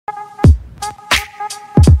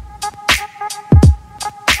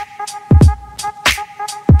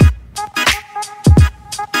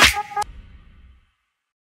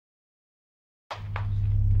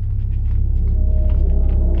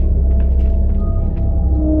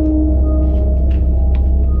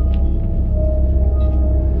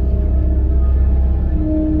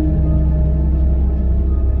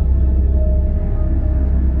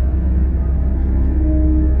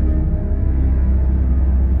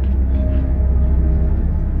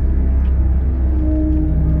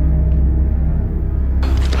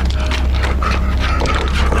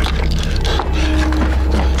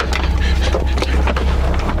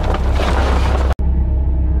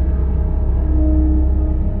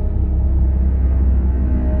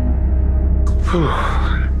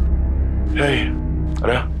Hey,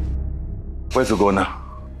 Ada, where's you going now?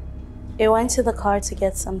 I went to the car to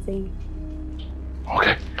get something.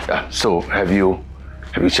 Okay. So have you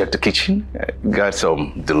checked the kitchen? Got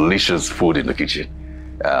some delicious food in the kitchen.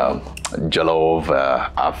 Jollof,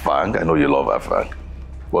 afang. I know you love afang.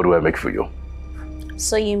 What do I make for you?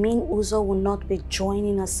 So you mean Uzo will not be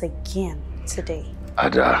joining us again today?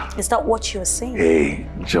 Ada. Is that what you're saying? Hey,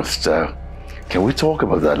 just can we talk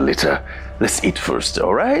about that later? Let's eat first,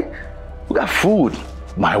 all right? We got food.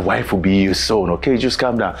 My wife will be here soon, okay? Just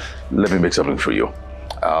calm down. Let me make something for you.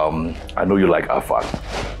 I know you like afang.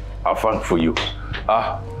 Afang for you.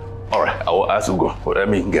 All right, I will ask Ugo. Let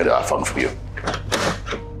me get afang for you.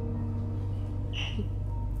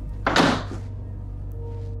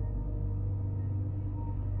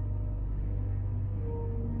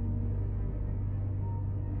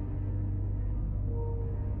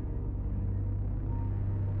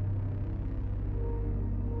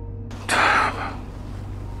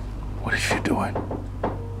 What is she doing?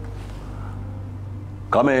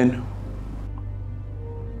 Come in.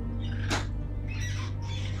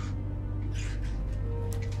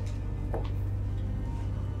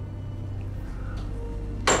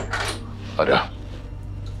 Ada.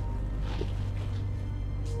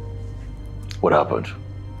 What happened?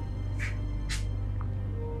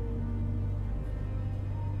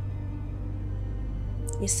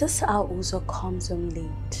 Is this how Uzo comes home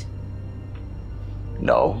late?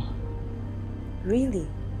 No. Really?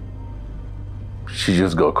 She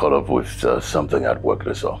just got caught up with something at work,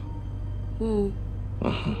 that's all.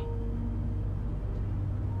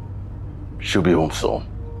 She'll be home soon.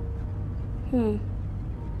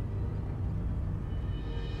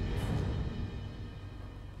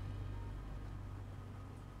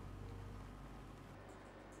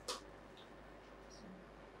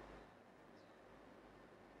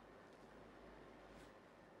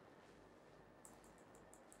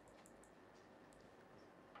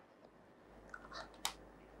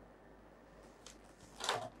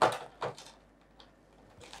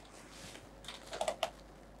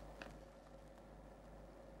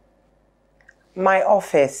 My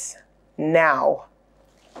office, now.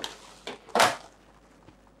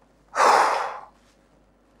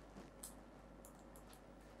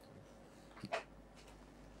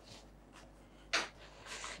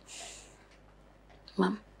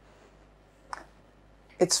 Mom?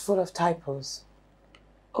 It's full of typos.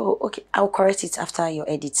 Oh, okay. I'll correct it after your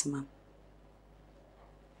edit, Mom.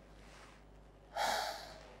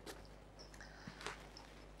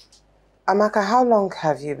 Amaka, how long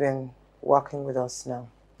have you been working with us now?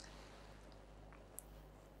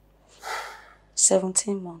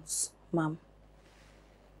 17 months, Mom.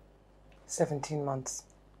 17 months.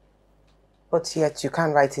 But yet you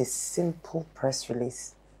can't write a simple press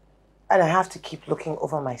release. And I have to keep looking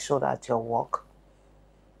over my shoulder at your work.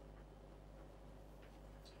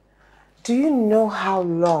 Do you know how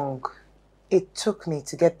long it took me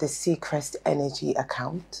to get the Seacrest Energy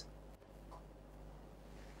account?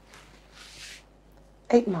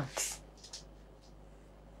 8 months.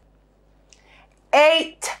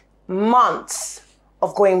 8 months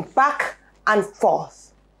of going back and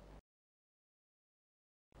forth.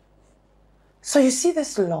 So you see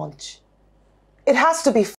this launch? It has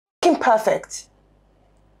to be fucking perfect.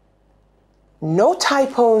 No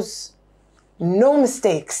typos, no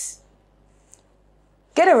mistakes.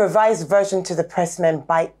 Get a revised version to the pressmen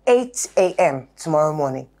by 8 a.m. tomorrow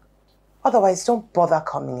morning. Otherwise, don't bother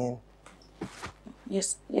coming in.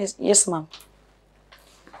 Yes, Mom.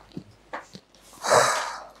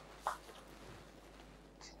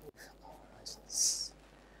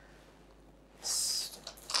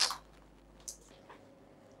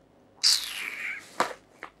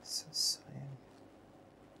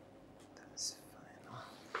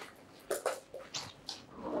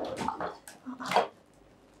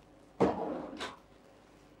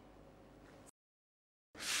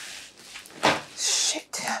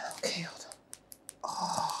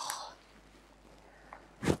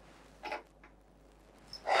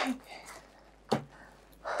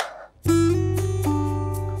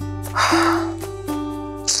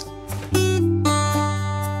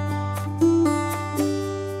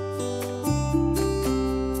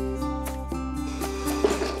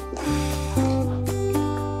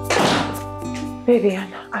 Baby,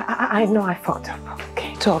 I know I fucked up.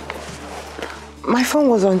 Okay, talk. My phone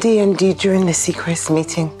was on D&D during the Seacrest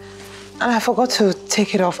meeting, and I forgot to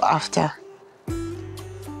take it off after.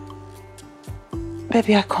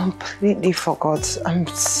 Baby, I completely forgot. I'm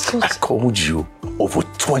so... I called you over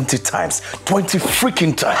 20 times. 20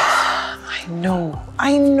 freaking times.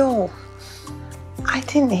 I know. I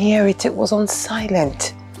didn't hear it. It was on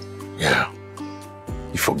silent. Yeah.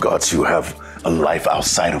 You forgot you have a life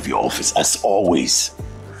outside of your office, as always.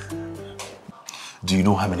 Do you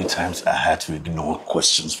know how many times I had to ignore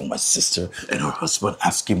questions from my sister and her husband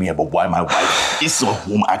asking me about why my wife is not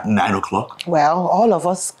home at 9 o'clock? Well, all of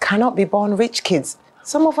us cannot be born rich kids.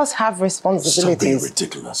 Some of us have responsibilities. Stop being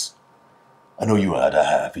ridiculous. I know you had to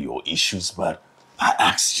have your issues, but I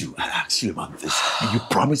asked you about this. And you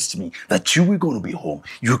promised me that you were going to be home.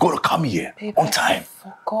 You were going to come here on time.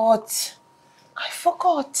 I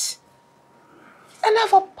forgot. And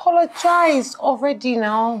I've apologized already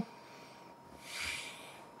now.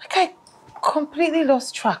 Like I completely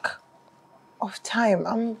lost track of time.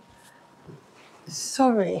 I'm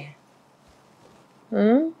sorry.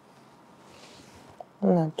 No,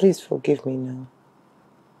 please forgive me now.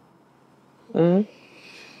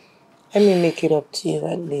 Let me make it up to you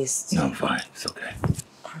at least. No, I'm fine. It's okay.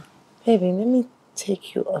 Baby, let me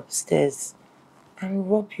take you upstairs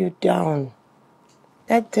and rub you down.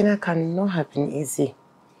 That dinner cannot have been easy.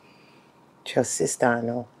 To your sister, I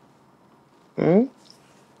know.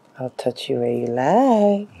 I'll touch you where you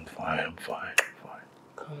like. I'm fine.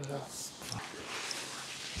 Come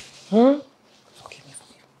on. Forgive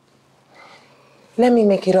me. Let me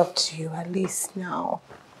make it up to you at least now.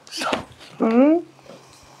 Stop.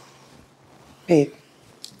 Babe,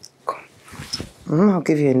 come. I'll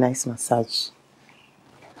give you a nice massage.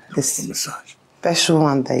 This Massage. special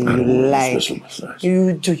one that you like. Special massage.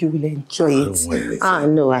 You will enjoy it. don't want anything. I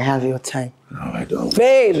know I have your time. No, I don't.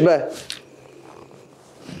 Babe!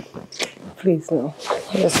 Please, no.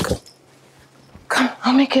 Let's go. Come,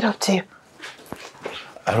 I'll make it up to you.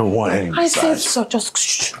 I don't want any I massage. said so, just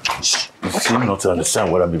shh. You seem not to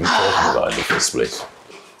understand what I'm even talking about in the first place.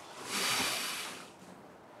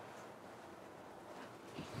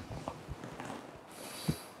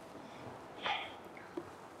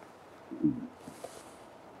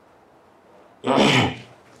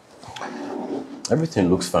 Everything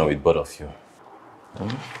looks fine with both of you.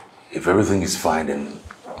 If everything is fine, then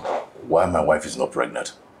why my wife is not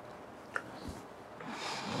pregnant?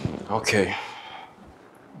 Okay.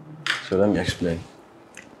 So let me explain.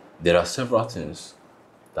 There are several things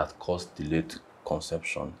that cause delayed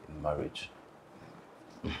conception in marriage.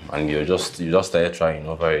 And you just started trying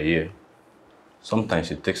over a year.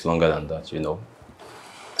 Sometimes it takes longer than that, you know.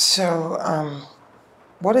 So,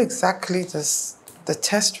 what exactly does the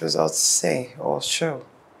test results say or show?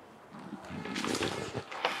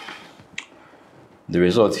 The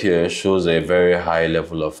result here shows a very high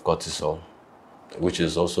level of cortisol, which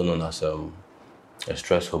is also known as a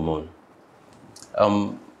stress hormone.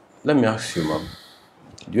 Let me ask you, ma'am,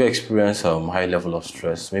 do you experience a high level of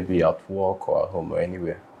stress, maybe at work or at home or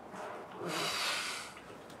anywhere?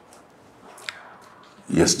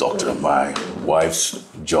 Yes, doctor. My wife's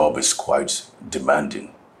job is quite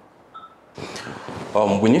demanding.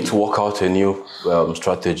 We need to work out a new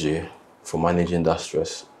strategy for managing that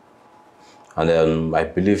stress. And I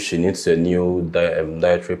believe she needs a new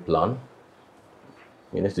dietary plan.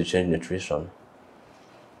 You need to change nutrition.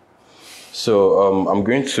 So I'm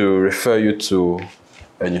going to refer you to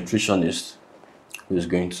a nutritionist who is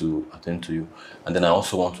going to attend to you. And then I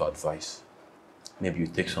also want to advise, maybe you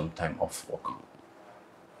take some time off work.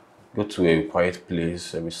 Go to a quiet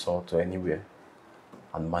place, a resort or anywhere,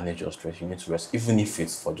 and manage your stress. You need to rest, even if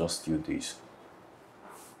it's for just a few days.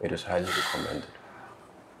 It is highly recommended.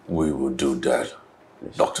 We will do that.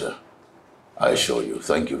 Please. Doctor, I assure you.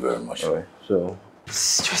 Thank you very much. All right, so...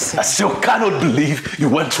 Stressing. I still cannot believe you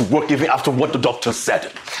went to work even after what the doctor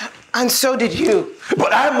said. And so did you.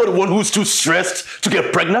 But I'm not the one who's too stressed to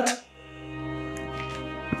get pregnant.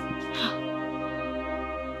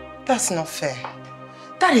 That's not fair.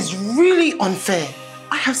 That is really unfair.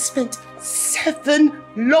 I have spent 7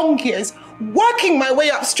 long years working my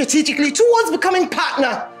way up strategically towards becoming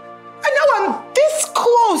partner. And now I'm this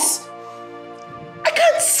close. I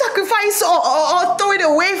can't sacrifice or throw it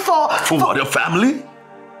away for what, your family?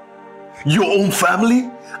 Your own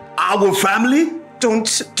family? Our family?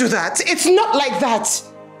 Don't do that. It's not like that.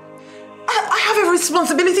 I have a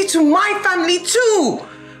responsibility to my family too.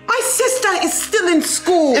 My sister is still in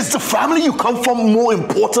school. Is the family you come from more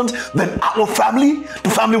important than our family? The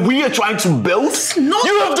family we are trying to build? Not...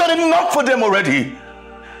 You have done enough for them already.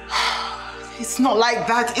 It's not like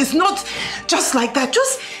that. It's not just like that.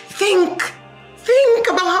 Just think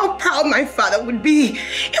about how proud my father would be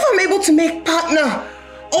if I'm able to make partner.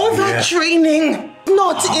 All that training,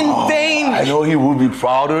 Not in vain. I know he will be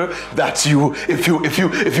prouder that if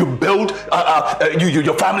you build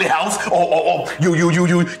your family house, or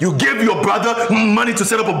you give your brother money to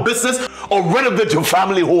set up a business, or renovate your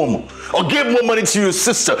family home, or give more money to your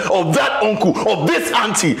sister, or that uncle, or this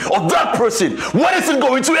auntie, or that person. When is it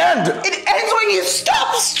going to end? It ends when you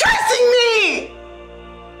stop stressing me.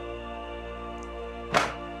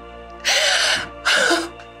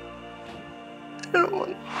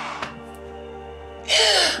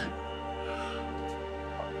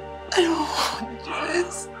 I don't want to do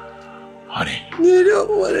this. Honey. I don't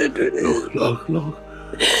want to do this. Look.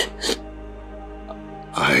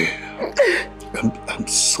 I'm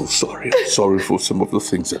so sorry. I'm sorry for some of the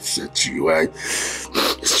things I've said to you. It's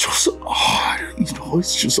just hard.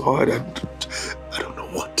 It's just hard. I don't know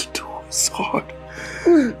what to do. It's hard.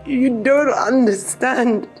 You don't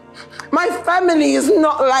understand. My family is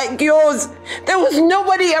not like yours. There was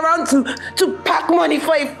nobody around to pack money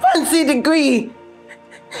for a fancy degree.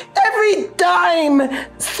 Every dime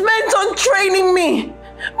spent on training me,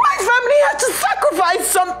 my family had to sacrifice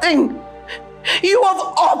something. You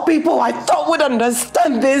of all people I thought would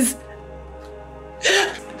understand this.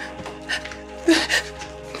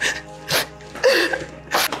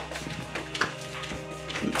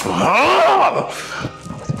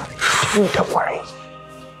 Don't worry.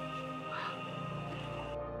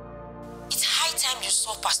 It's high time you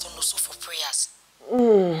saw Pastor Noso for prayers.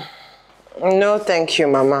 No, thank you,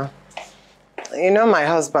 Mama. You know my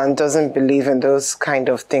husband doesn't believe in those kind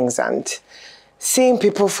of things and seeing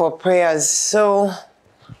people for prayers, so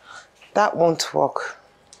that won't work.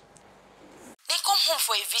 Then come home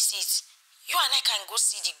for a visit. You and I can go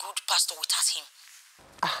see the good pastor without him.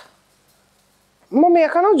 Mommy, I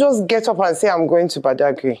cannot just get up and say I'm going to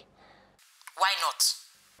Badagry. Why not?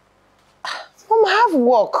 Mom, I have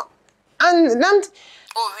work. And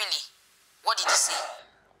Oh, really? What did he say?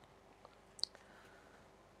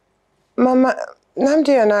 Mama,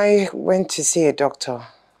 Namdi and I went to see a doctor.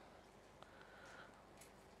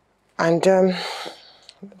 And the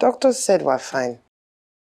doctor said we're fine.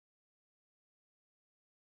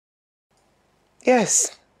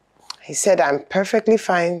 Yes. He said I'm perfectly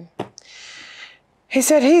fine. He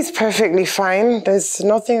said he's perfectly fine. There's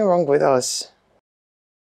nothing wrong with us.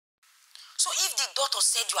 So if the doctor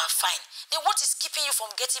said you are fine, then what is keeping you from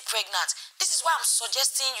getting pregnant? This is why I'm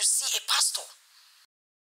suggesting you see a pastor.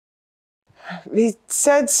 He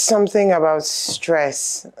said something about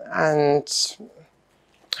stress and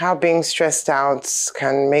how being stressed out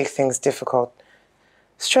can make things difficult.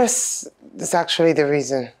 Stress is actually the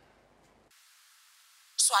reason.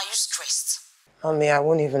 So are you stressed? Mommy, I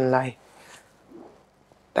won't even lie.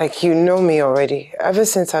 Like, you know me already. Ever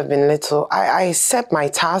since I've been little, I set my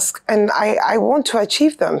task and I want to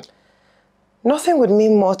achieve them. Nothing would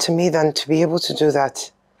mean more to me than to be able to do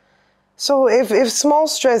that. So if small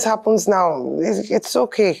stress happens now, it's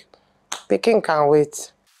okay. Peking can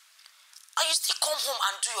wait. And you still come home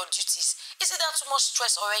and do your duties. Isn't that too much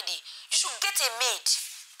stress already? You should get a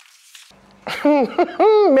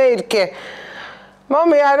maid. Maid care.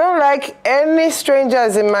 Mommy, I don't like any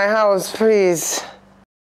strangers in my house, please.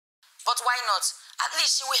 But why not? At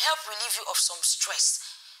least she will help relieve you of some stress.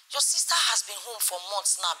 Your sister has been home for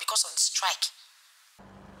months now because of the strike.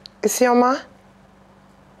 Isioma?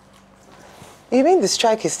 You mean the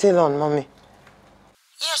strike is still on, Mommy?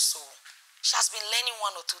 Yes, so she has been learning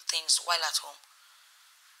one or two things while at home.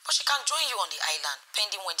 But she can join you on the island,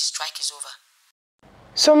 pending when the strike is over.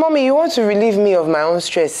 So, Mommy, you want to relieve me of my own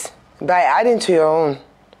stress by adding to your own?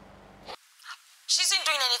 She isn't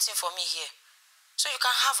doing anything for me here. So you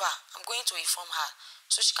can have her. I'm going to inform her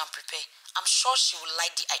so she can prepare. I'm sure she will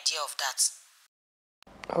like the idea of that.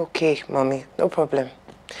 Okay, Mommy, no problem.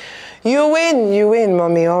 You win,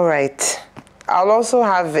 Mommy, all right. I'll also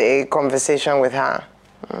have a conversation with her.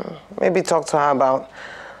 Maybe talk to her about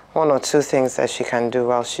one or two things that she can do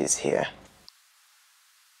while she's here.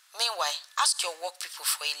 Meanwhile, ask your work people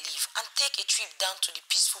for a leave and take a trip down to the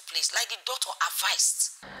peaceful place like the doctor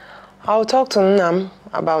advised. I'll talk to Nnam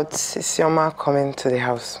about Isioma coming to the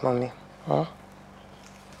house, Mommy. Huh?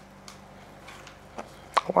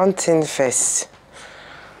 One thing first.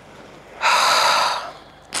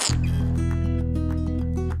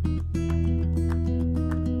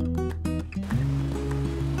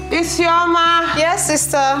 Isioma! Yes,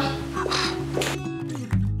 sister.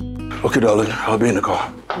 Okay, darling. I'll be in the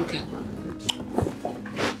car. Okay.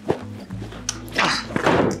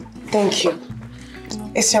 Thank you.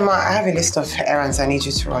 Isioma, I have a list of errands I need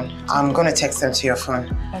you to run. I'm going to text them to your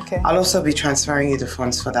phone. Okay. I'll also be transferring you the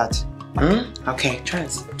funds for that. Okay, try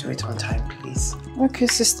and do it on time, please. Okay,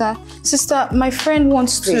 sister. Sister, my friend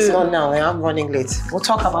wants to... Please, not now. I'm running late. We'll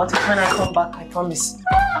talk about it when I come back, I promise.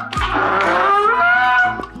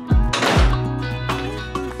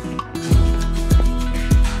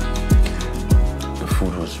 The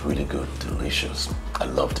food was really good, delicious. I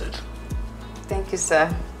loved it. Thank you,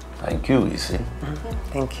 sir. Thank you, Isi.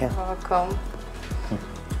 Thank you. Welcome.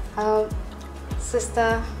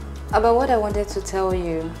 Sister, about what I wanted to tell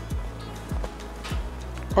you.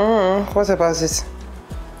 What about it?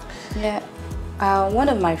 Yeah, one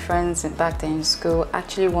of my friends back there in school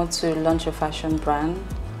actually wants to launch a fashion brand.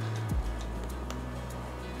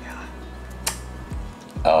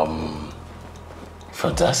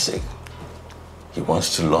 Fantastic. He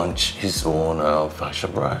wants to launch his own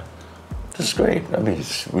fashion brand. That's great. I mean,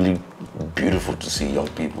 it's really beautiful to see young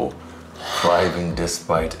people thriving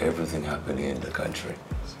despite everything happening in the country.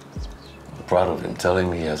 I'm proud of him. Tell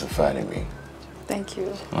him he has a fan in me. Thank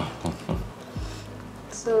you.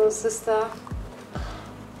 So, sister,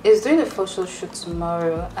 he's doing a photo shoot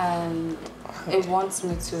tomorrow and he wants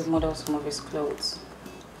me to model some of his clothes.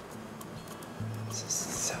 This is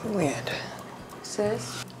so weird.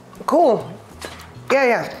 Sis? Cool.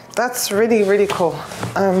 Yeah, that's really, really cool.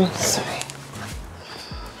 Sorry.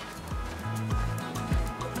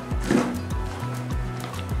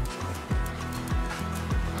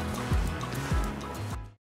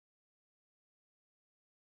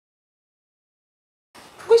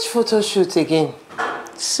 Which photo shoot again?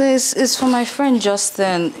 Sis, it's for my friend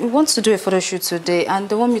Justin. He wants to do a photo shoot today and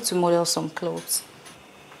they want me to model some clothes.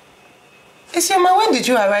 Isioma, when did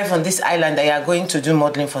you arrive on this island that you are going to do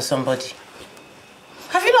modeling for somebody?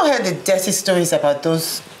 Have you not heard the dirty stories about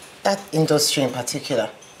that industry in particular?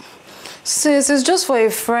 Sis, it's just for a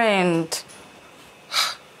friend.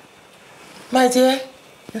 My dear,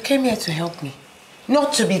 you came here to help me.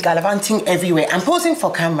 Not to be gallivanting everywhere and posing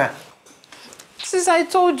for camera. Sis, I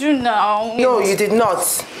told you now. No, you did not.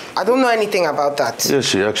 I don't know anything about that. Yes,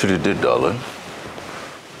 she actually did, darling.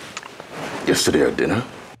 Yesterday at dinner,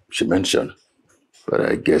 she mentioned. But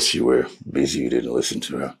I guess you were busy, you didn't listen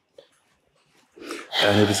to her.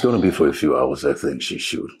 And if it's going to be for a few hours, I think she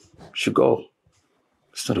should go.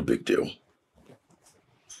 It's not a big deal.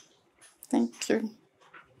 Thank you.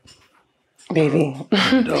 Baby.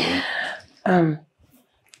 Darling.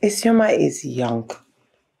 Isioma is young.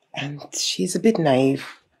 And she's a bit naive.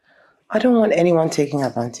 I don't want anyone taking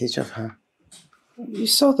advantage of her. You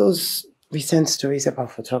saw those recent stories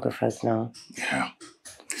about photographers now. Yeah.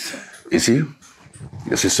 Is he?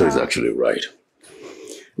 Your sister is actually right.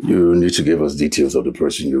 You need to give us details of the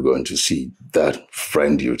person you're going to see, that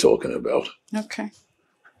friend you're talking about. Okay.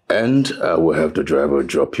 And I will have the driver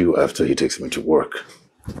drop you after he takes me to work,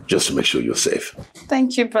 just to make sure you're safe.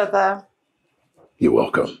 Thank you, brother. You're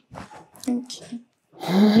welcome. Thank you.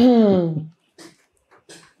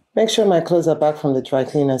 Make sure my clothes are back from the dry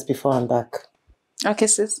cleaners before I'm back. Okay,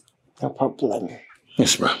 sis. No problem.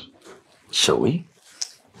 Yes, ma'am. Shall we?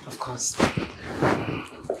 Of course.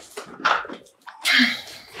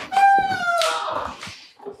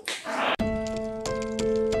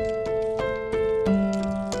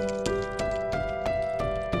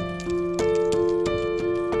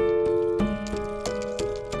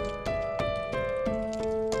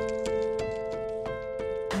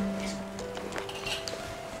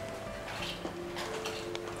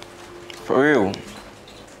 For real,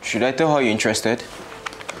 should I tell her you're interested?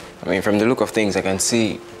 I mean, from the look of things, I can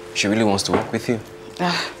see she really wants to work with you.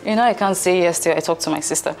 You know, I can't say yes till I talk to my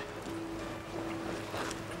sister.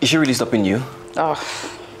 Is she really stopping you? Oh.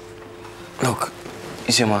 Look,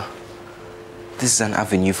 Isioma, this is an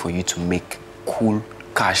avenue for you to make cool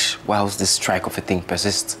cash whilst this strike of a thing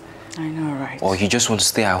persists. I know, right? Or you just want to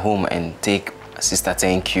stay at home and take a sister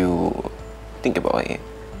thank you. Think about it.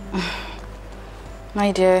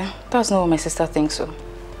 My dear, that's not what my sister thinks so.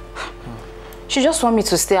 She just wants me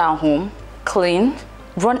to stay at home, clean,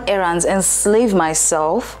 run errands, and slave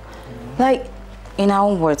myself. Like, in her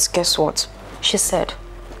own words, guess what? She said,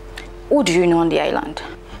 "Who do you know on the island?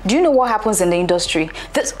 Do you know what happens in the industry?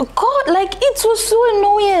 God, like, it was so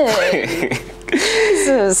annoying."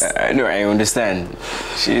 Jesus. No, I understand.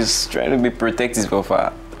 She's trying to be protective of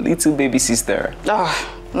her little baby sister. Oh,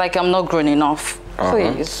 like I'm not grown enough.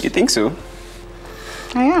 Please. You think so?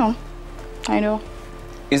 I am. I know.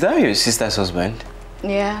 Is that your sister's husband?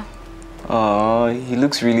 Yeah. Oh, he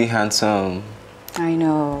looks really handsome. I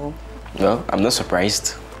know. Well, I'm not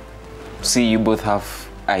surprised. See, you both have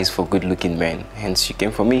eyes for good-looking men, hence you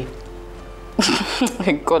came for me.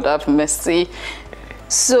 God have mercy.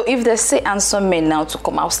 So if they say handsome men now to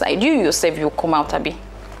come outside, you yourself will come out, Abby?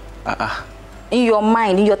 In your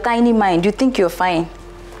mind, in your tiny mind, you think you're fine?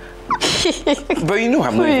 But you know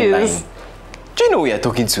I'm not even lying. Do you know who you're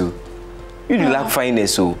talking to? You lack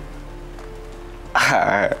fineness, so.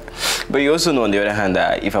 But you also know on the other hand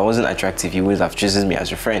that if I wasn't attractive, you wouldn't have chosen me as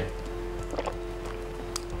your friend.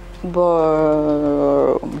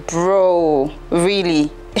 Bro,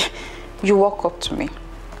 really? You walk up to me.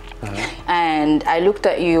 And I looked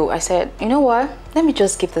at you, I said, you know what? Let me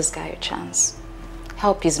just give this guy a chance.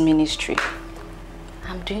 Help his ministry.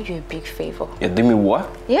 I'm doing you a big favor. You're doing me what?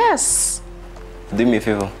 Yes. Do me a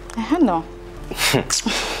favor. No.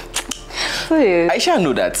 Please. I shall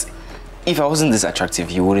know that if I wasn't this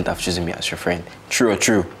attractive, you wouldn't have chosen me as your friend. True or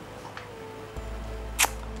true?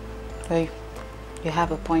 Hey, you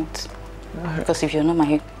have a point. Because if you're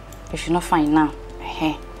not fine now,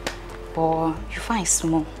 but you find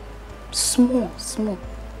small.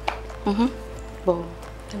 But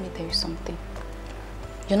let me tell you something.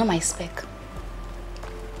 You're not my spec.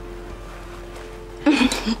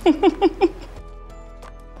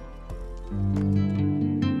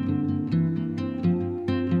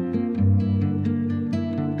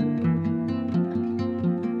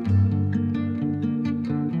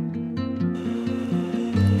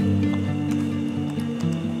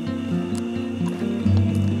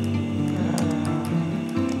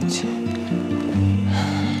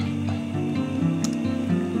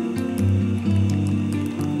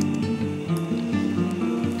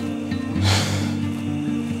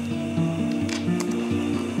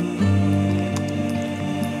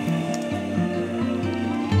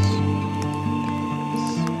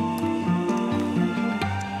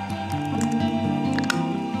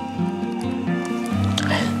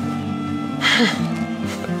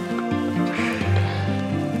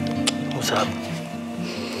 What's up?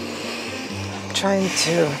 Trying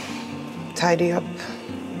to tidy up.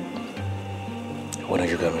 When are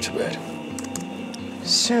you coming to bed?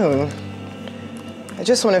 Soon. I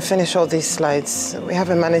just want to finish all these slides. We have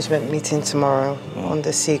a management meeting tomorrow on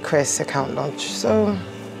the Seacrest account launch, so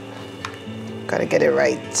gotta get it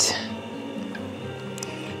right.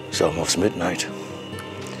 It's almost midnight.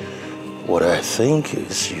 What I think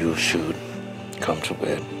is you should come to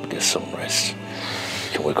bed, get some rest.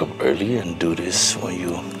 You can wake up early and do this when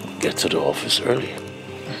you get to the office early.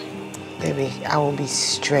 Baby, I will be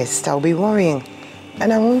stressed. I'll be worrying.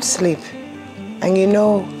 And I won't sleep. And you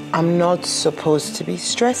know, I'm not supposed to be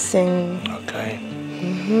stressing. Okay.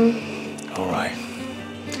 All right.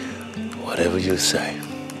 Whatever you say.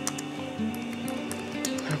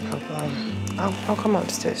 No problem. I'll come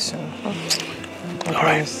upstairs soon. All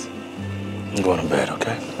right. I'm going to bed,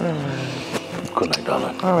 okay? Good night,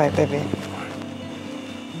 darling. All right, baby.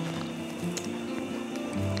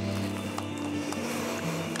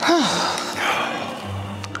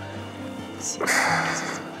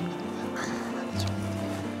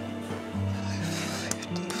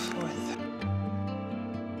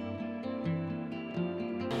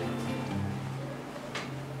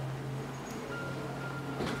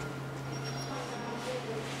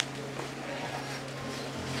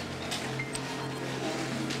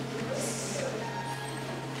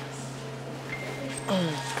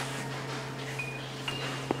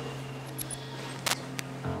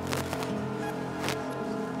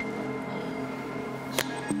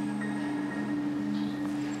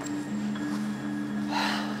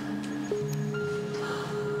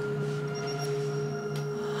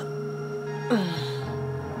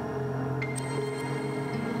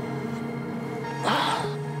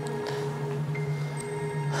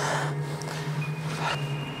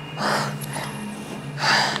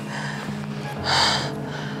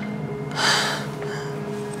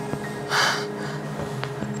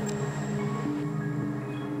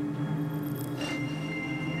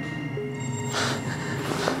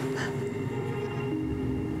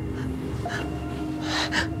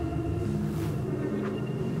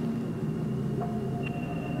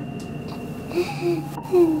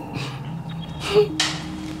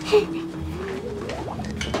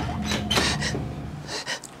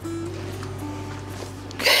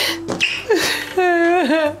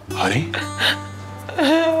 Honey?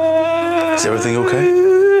 Is everything okay?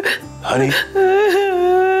 Honey?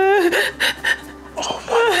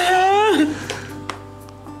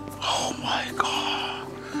 Oh my God.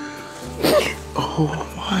 Oh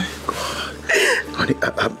my God. Honey,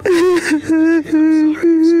 I'm sorry.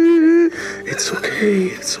 It's okay.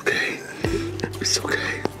 It's okay. It's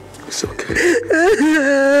okay. It's okay.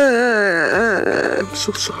 I'm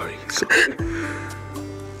so sorry. It's okay.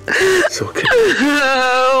 It's okay.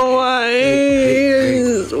 Why? Hey.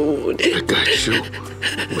 I got you.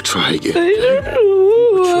 We'll try again. I don't know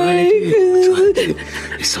why. We'll try again.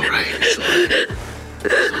 It's all right. It's all right.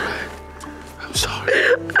 It's all right. I'm sorry.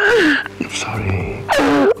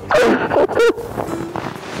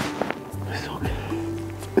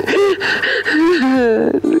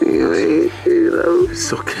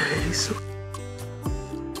 It's okay. It's okay.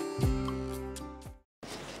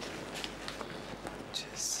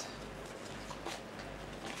 Just...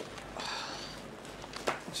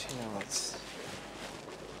 you know what?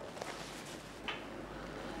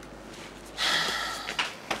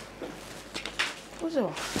 Uzo.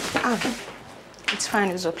 It's fine,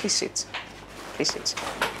 Uzo. Please sit. Please sit.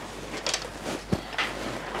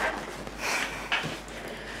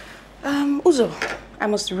 Uzo, I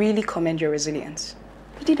must really commend your resilience.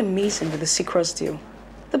 You did amazing with the Secros deal.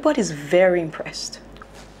 The board is very impressed.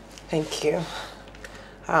 Thank you.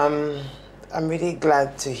 I'm really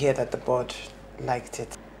glad to hear that the board liked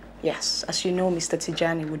it. Yes, as you know, Mr.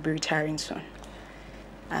 Tijani would be retiring soon.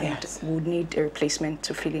 And yes, we would need a replacement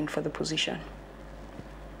to fill in for the position.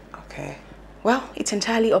 Okay. Well, it's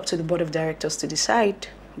entirely up to the board of directors to decide,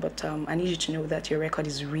 but I need you to know that your record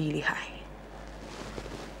is really high.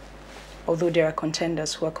 Although there are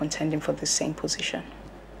contenders who are contending for the same position.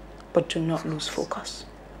 But do not lose focus.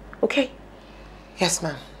 Okay? Yes,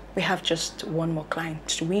 ma'am. We have just one more client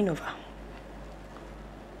to win over.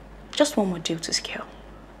 Just one more deal to scale.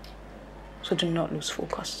 So do not lose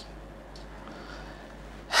focus.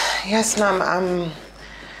 Yes, ma'am.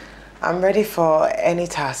 I'm ready for any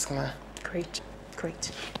task, ma'am. Great,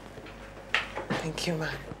 great. Thank you,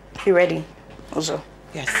 ma'am. You ready, Uzo?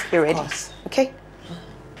 Yes, you ready? Of course. Okay?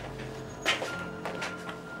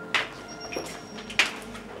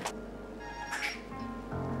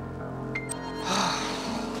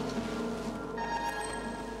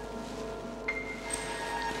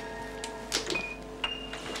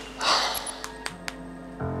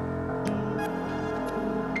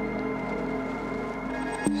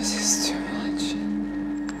 This is too much.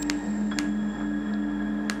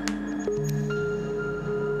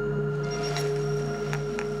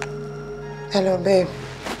 Hello, babe.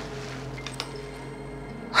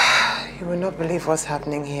 You will not believe what's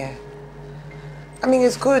happening here. I mean,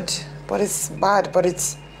 it's good, but it's bad, but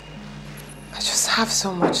it's... I just have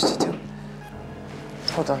so much to do.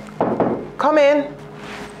 Hold on. Come in.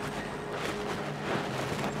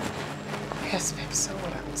 Yes, babe, so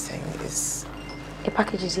what I'm saying is... A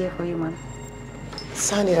package is here for you, ma'am.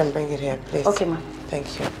 Sign it and bring it here, please. Okay, ma'am.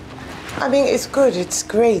 Thank you. I mean, it's good, it's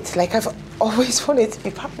great. Like, I've always wanted to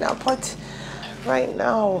be partner, but right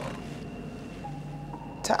now,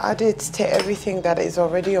 to add it to everything that is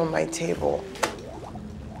already on my table.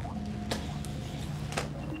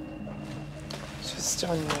 Just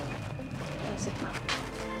don't know. That's it, ma'am.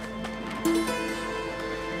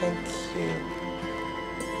 Thank you.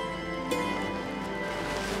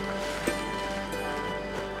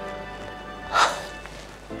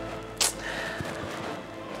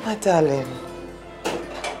 My darling.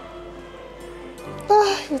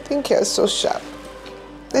 You think you're so sharp.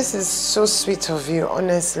 This is so sweet of you,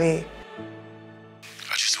 honestly.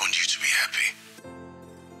 I just want you to be happy.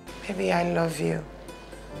 Baby, I love you.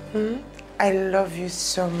 I love you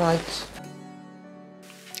so much.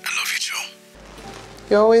 I love you too.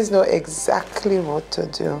 You always know exactly what to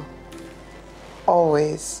do.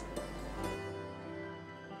 Always.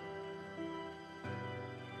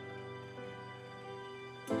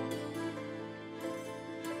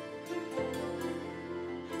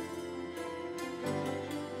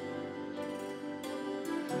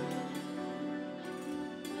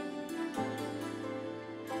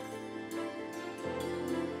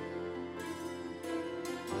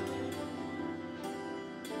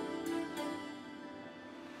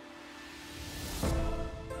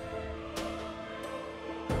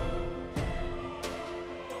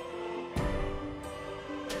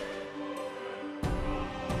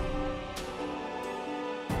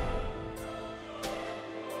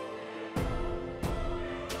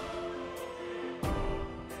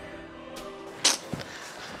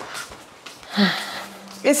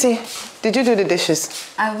 Issy, did you do the dishes?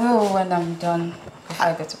 I will when I'm done before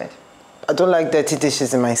I go to bed. I don't like dirty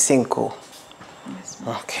dishes in my sink. Oh. Yes,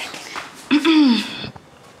 ma'am. Okay.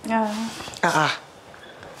 Yeah.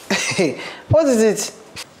 What is it?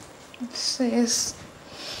 Sis,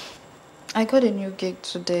 I got a new gig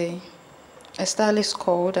today. A stylist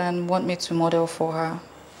called and want me to model for her.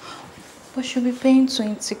 But she'll be paying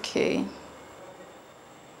 20K.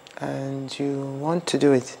 And you want to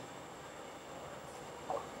do it?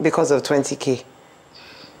 Because of 20K.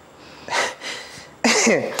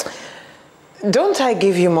 Don't I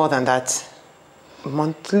give you more than that?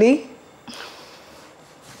 Monthly?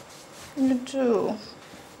 You do.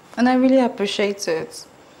 And I really appreciate it.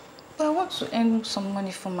 But I want to earn some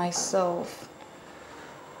money for myself.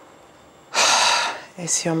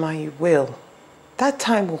 Isioma, you will. That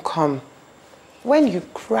time will come when you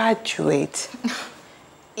graduate.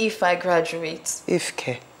 If I graduate. If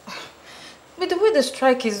ke. With the way the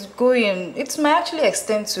strike is going, it might actually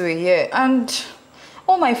extend to a year. And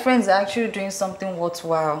all my friends are actually doing something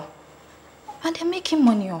worthwhile. And they're making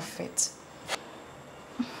money off it.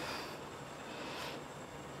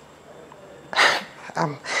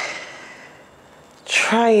 I'm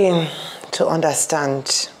trying to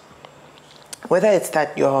understand whether it's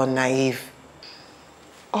that you're naive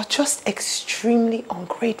or just extremely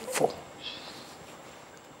ungrateful.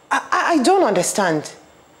 I don't understand.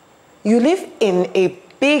 You live in a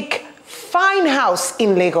big, fine house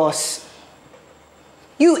in Lagos.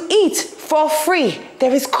 You eat for free.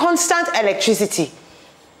 There is constant electricity.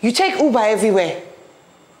 You take Uber everywhere. And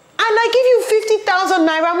I give you 50,000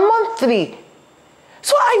 naira monthly.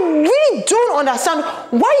 So I really don't understand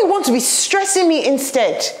why you want to be stressing me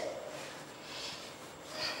instead.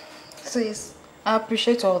 Sis, I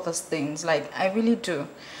appreciate all those things. Like, I really do.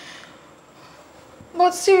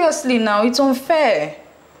 But seriously now, it's unfair.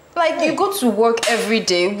 Like, you go to work every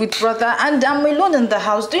day with brother and I'm alone in the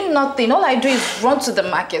house doing nothing. All I do is run to the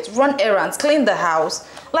market, run errands, clean the house,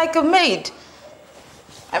 like a maid.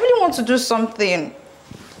 I really want to do something.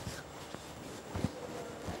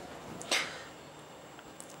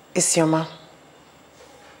 Isioma,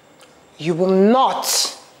 you will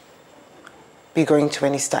not be going to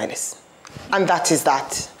any stylist. And that is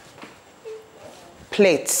that.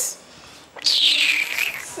 Plates.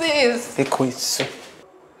 Sis. Ekoitsu.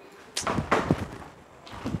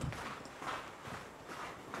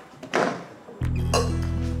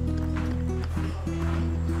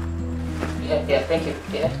 Yeah, thank you.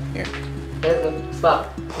 Yeah. Yeah. Very good.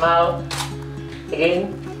 Stop. Smile.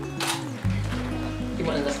 Again. You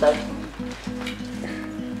want to understand?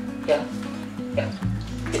 Yeah. Yeah. Yeah.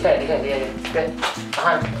 Good.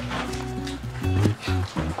 Hand.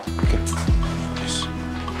 Okay. Just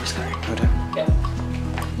carry. No doubt. Yeah.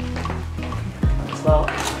 Smile.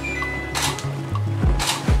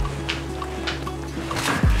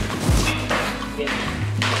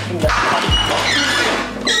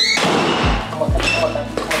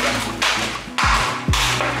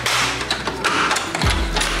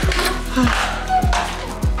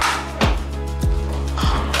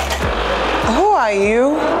 Who are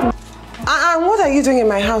you? And what are you doing in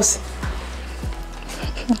my house?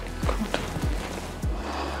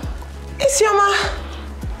 Isioma.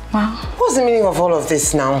 Wow. What's the meaning of all of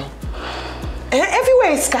this now?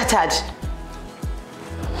 Everywhere is scattered.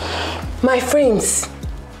 My frames.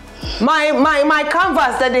 My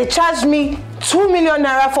canvas that they charged me 2 million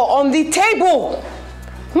naira for on the table.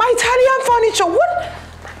 My Italian furniture. What?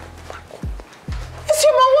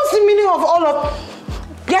 Isioma, what's the meaning of all of...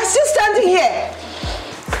 You're still standing here.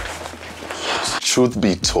 Truth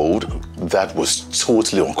be told, that was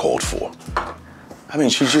totally uncalled for. I mean,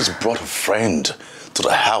 she just brought a friend to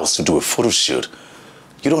the house to do a photo shoot.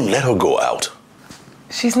 You don't let her go out.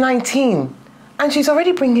 She's 19. And she's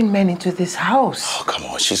already bringing men into this house. Oh, come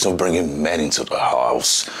on. She's not bringing men into the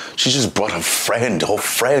house. She just brought her friend,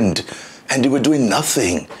 and they were doing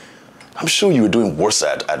nothing. I'm sure you were doing worse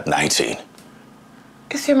at 19.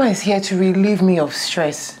 Isioma is here to relieve me of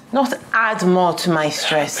stress, not add more to my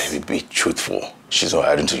stress. Baby, be truthful. She's not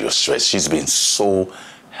adding to your stress. She's been so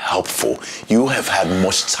helpful. You have had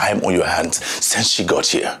much time on your hands since she got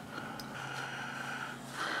here.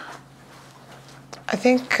 I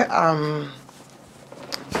think, I'd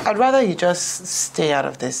rather you just stay out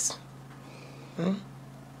of this. Hmm?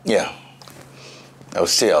 Yeah, I'll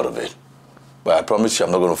stay out of it. But I promise you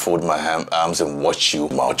I'm not going to fold my arms and watch you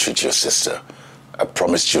maltreat your sister. I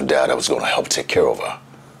promised your dad I was going to help take care of her.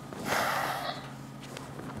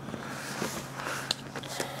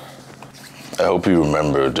 I hope you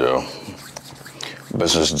remembered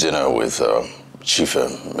business dinner with Chief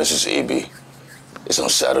and Mrs. A.B. It's on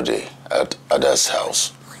Saturday at Ada's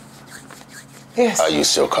house. Yes. Are you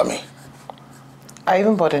still coming? I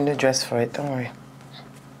even bought a new dress for it, don't worry.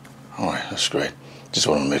 All right, that's great. Just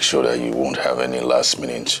want to make sure that you won't have any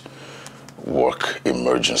last-minute work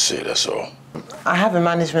emergency, that's all. I have a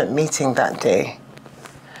management meeting that day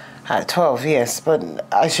at 12, yes, but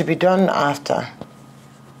I should be done after.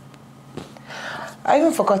 I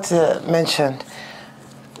even forgot to mention,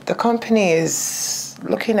 the company is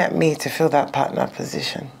looking at me to fill that partner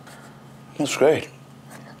position. That's great.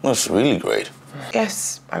 That's really great.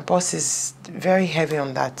 Yes, my boss is very heavy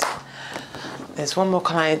on that. There's one more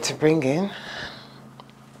client to bring in.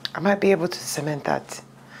 I might be able to cement that.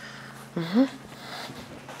 Mm-hmm.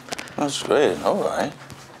 That's great. All right.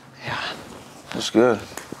 Yeah. That's good.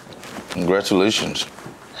 Congratulations.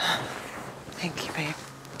 Thank you, babe.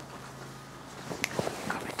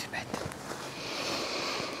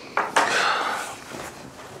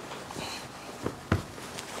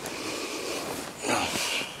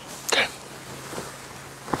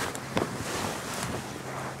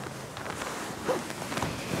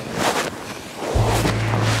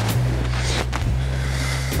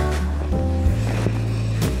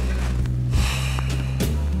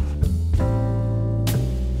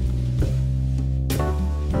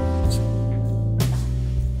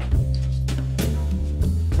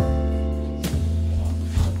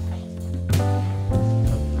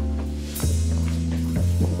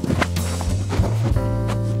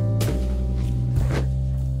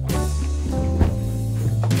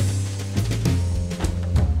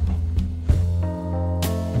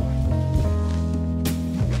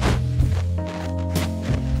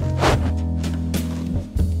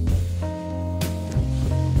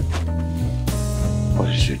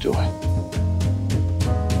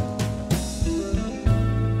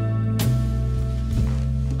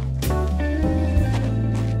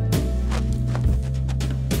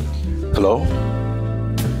 Hello?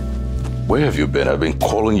 Where have you been? I've been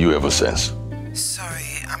calling you ever since.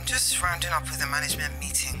 Sorry, I'm just rounding up with the management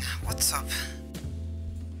meeting. What's up?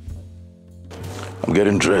 I'm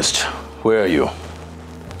getting dressed. Where are you?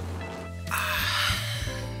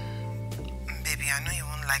 Baby, I know you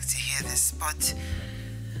won't like to hear this, but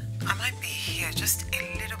I might be here just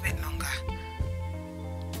a little bit longer.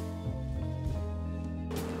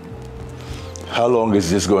 How long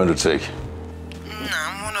is this going to take?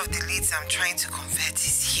 I'm one of the leads I'm trying to convert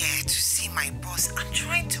is here to see my boss. I'm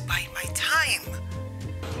trying to buy my time.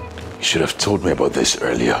 You should have told me about this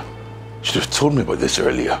earlier. You should have told me about this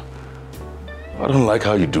earlier. I don't like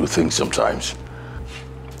how you do things sometimes.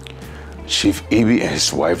 Chief Ibi and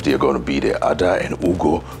his wife, they're going to be there. Ada and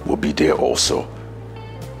Ugo will be there also.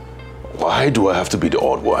 Why do I have to be the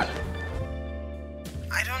odd one?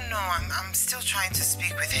 I don't know. I'm still trying to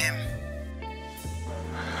speak with him.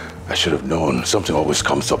 I should have known. Something always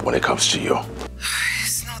comes up when it comes to you.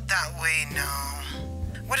 It's not that way now.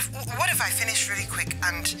 What if I finish really quick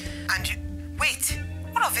and you... Wait,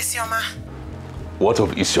 what of Isioma? What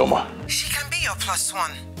of Isioma? She can be your plus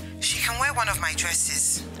one. She can wear one of my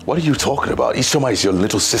dresses. What are you talking about? Isioma is your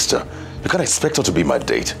little sister. You can't expect her to be my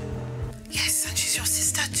date. Yes, and she's your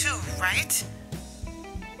sister too, right?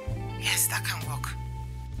 Yes, that can work.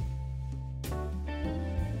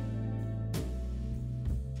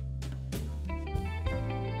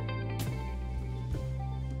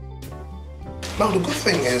 Now, the good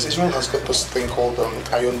thing is, Israel has got this thing called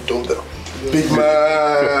Iron Dodo. Big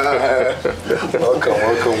man! welcome.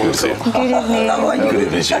 Good evening. Good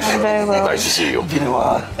evening, Chief. I'm very well. Nice to see you.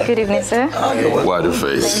 Good evening, sir. Why the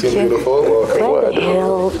face? Thank you. Beautiful. What the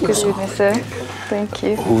hell? Good evening, sir. Thank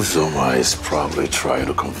you. Uzoma is probably trying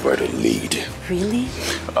to convert a lead. Really?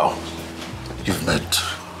 Oh, you've met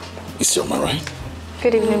Isioma, right?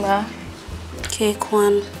 Good evening, ma. Okay,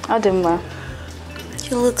 Kwan. Adam, ma.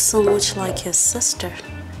 You look so much like your sister,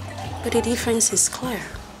 but the difference is clear.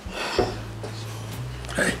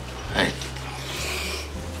 Hey.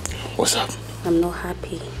 What's up? I'm not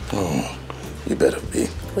happy. Oh, you better be.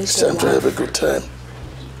 Wait It's time a to while. have a good time.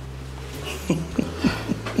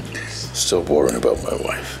 Still worrying about my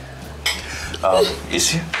wife. Is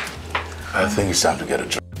he? I think it's time to get a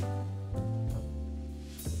job.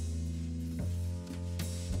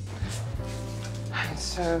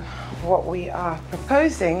 So, what we are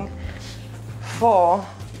proposing for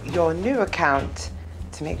your new account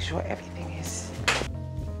to make sure everything is...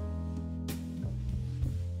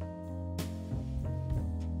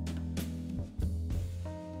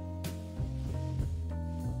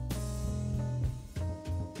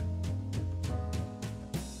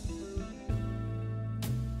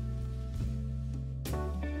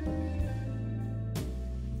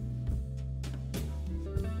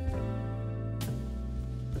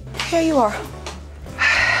 Here you are.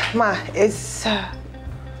 Ma,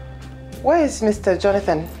 where is Mr.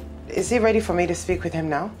 Jonathan? Is he ready for me to speak with him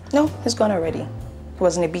now? No, he's gone already. He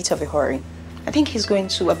was in a bit of a hurry. I think he's going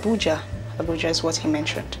to Abuja. Abuja is what he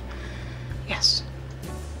mentioned. Yes.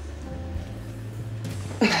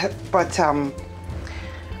 But,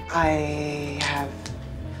 I have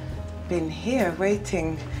been here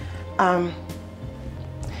waiting, and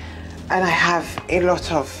I have a lot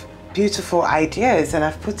of beautiful ideas, and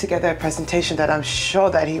I've put together a presentation that I'm sure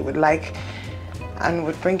that he would like and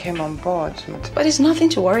would bring him on board. But it's nothing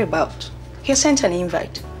to worry about. He sent an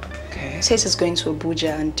invite. Okay. He says he's going to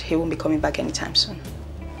Abuja and he won't be coming back anytime soon.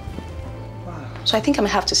 Wow. So I think I may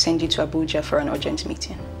have to send you to Abuja for an urgent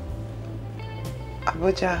meeting.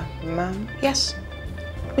 Abuja, ma'am? Yes.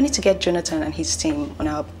 We need to get Jonathan and his team on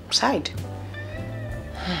our side.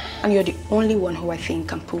 And you're the only one who I think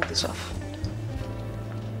can pull this off.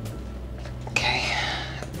 Okay.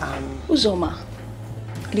 Uzoma,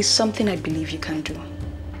 it is something I believe you can do.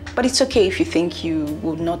 But it's okay if you think you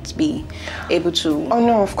will not be able to... Oh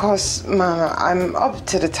no, of course, Mama. I'm up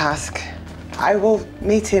to the task. I will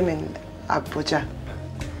meet him in Abuja.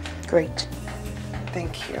 Great.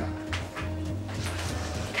 Thank you.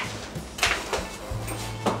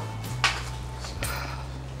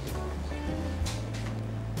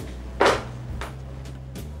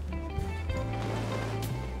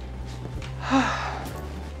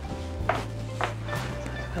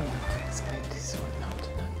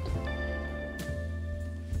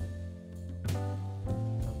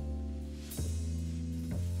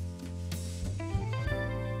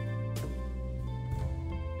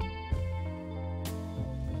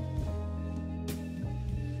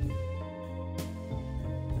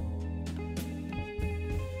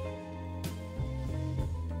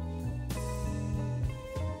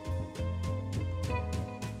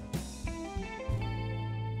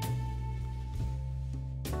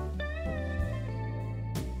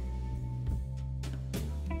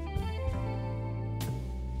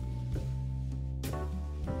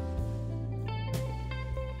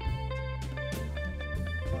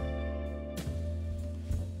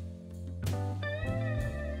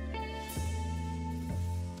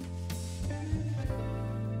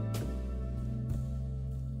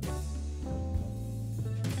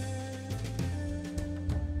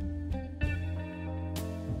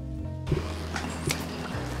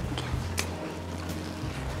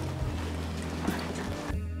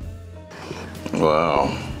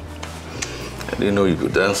 Wow. I didn't know you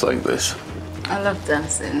could dance like this. I love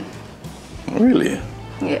dancing. Really?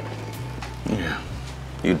 Yeah. Yeah.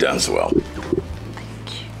 You dance well.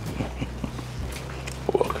 Thank you.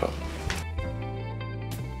 Welcome.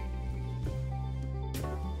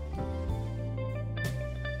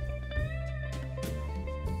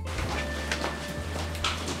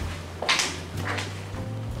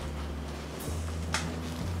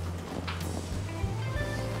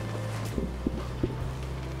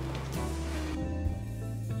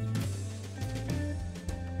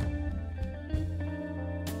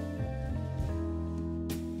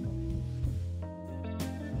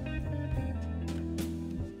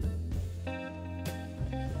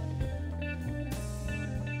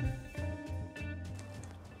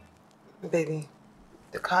 Baby,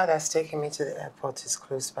 the car that's taking me to the airport is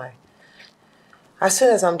close by. As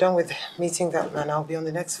soon as I'm done with meeting that man, I'll be on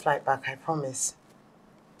the next flight back, I promise.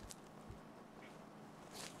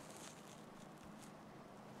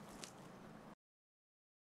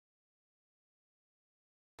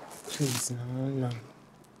 Please, no.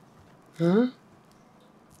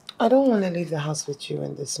 I don't want to leave the house with you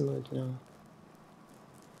in this mood, no.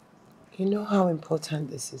 You know how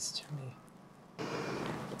important this is to me.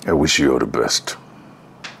 I wish you all the best.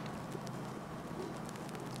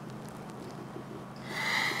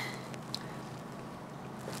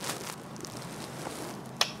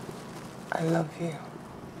 I love you.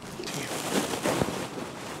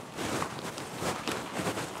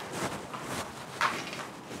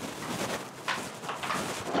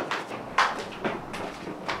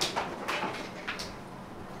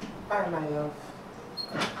 Bye, my love.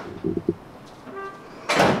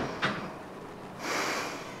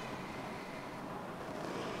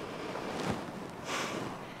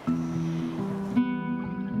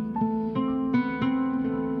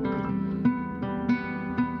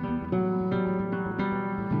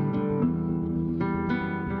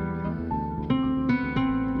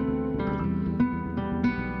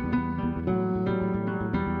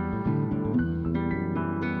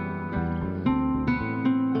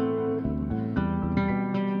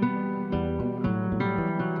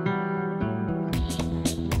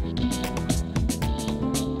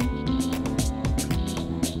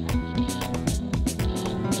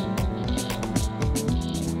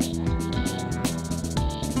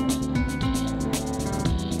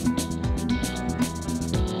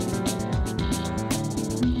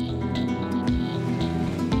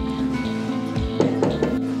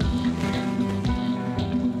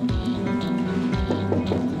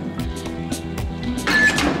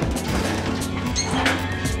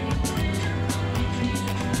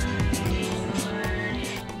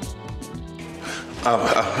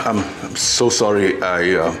 I'm so sorry. I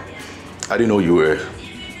didn't know you were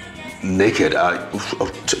naked.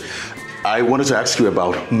 I wanted to ask you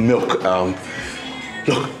about milk.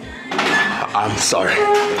 Look, I'm sorry.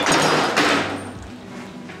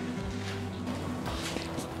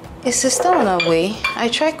 Is sister on her way? I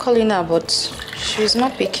tried calling her, but she's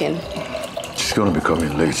not picking. She's gonna be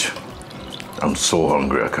coming late. I'm so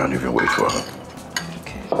hungry, I can't even wait for her.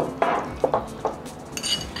 Okay.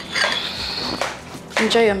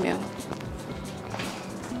 Enjoy your meal.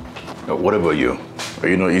 What about you? Are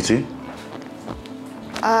you not eating?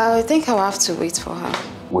 I think I'll have to wait for her.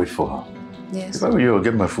 Wait for her? Yes. If I were you, I'll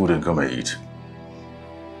get my food and come and eat.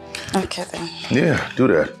 Okay then. Yeah, do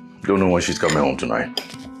that. Don't know when she's coming home tonight.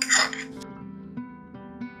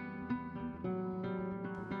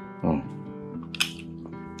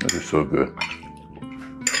 This is so good.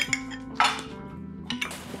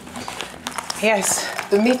 Yes,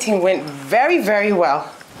 the meeting went very, very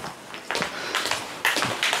well.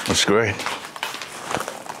 That's great.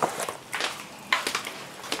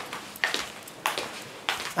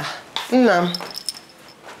 Nam,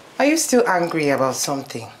 are you still angry about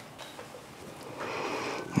something?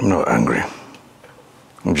 I'm not angry.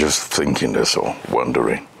 I'm just thinking, that's all,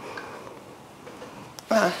 wondering.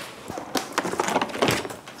 About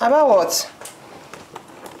what?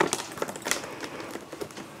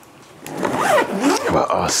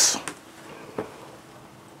 About us.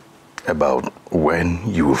 About when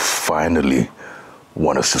you will finally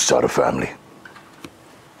want us to start a family.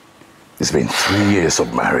 It's been 3 years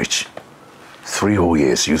of marriage. 3 whole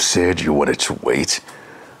years. You said you wanted to wait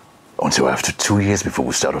until after 2 years before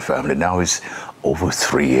we start a family. Now it's over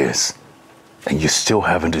 3 years. And you still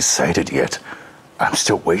haven't decided yet. I'm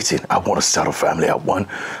still waiting. I want to start a family. I want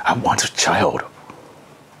a child.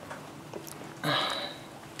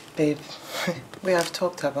 Babe, we have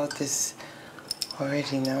talked about this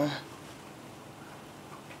already now.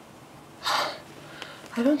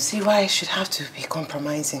 I don't see why I should have to be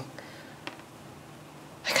compromising.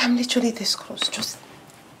 Like, I'm literally this close, just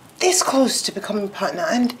this close to becoming partner,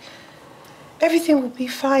 and everything will be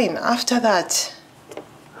fine after that.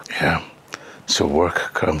 Yeah, so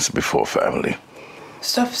work comes before family.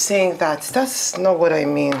 Stop saying that. That's not what I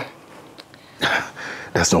mean.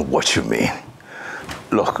 That's not what you mean.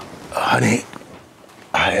 Look, honey,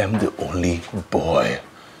 I am the only boy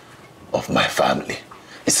of my family.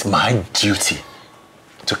 It's my duty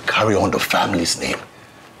to carry on the family's name.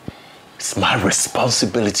 It's my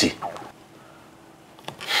responsibility.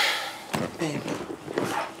 Babe,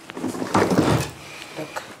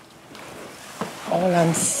 look, all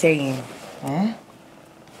I'm saying,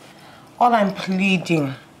 all I'm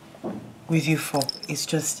pleading with you for is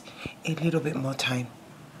just a little bit more time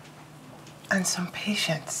and some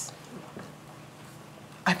patience.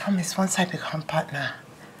 I promise once I become partner,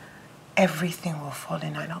 everything will fall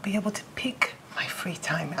in and I'll be able to pick my free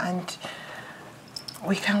time and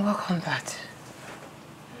we can work on that.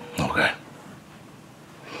 Okay.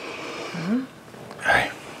 Hey,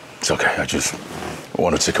 it's okay. I just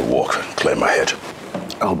want to take a walk and clear my head.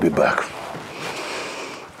 I'll be back.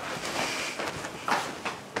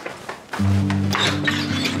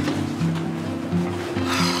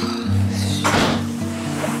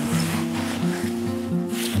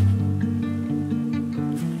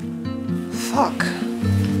 Fuck.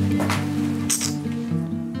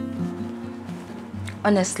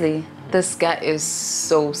 Honestly, this guy is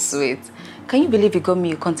so sweet. Can you believe he got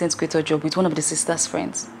me a content creator job with one of the sister's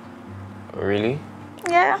friends? Really?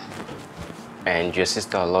 Yeah. And your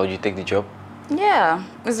sister allowed you to take the job? Yeah,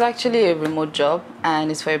 it's actually a remote job and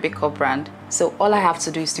it's for a big corp brand. So all I have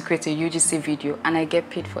to do is to create a UGC video and I get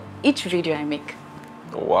paid for each video I make.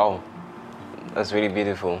 Wow, that's really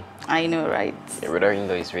beautiful. I know, right? Your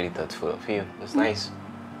brother-in-law is really thoughtful of you. That's nice.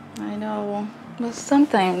 I know, but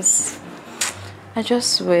sometimes I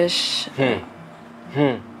just wish...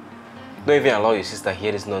 Don't even allow your sister to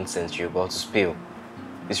hear this nonsense you're about to spill.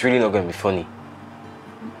 It's really not going to be funny.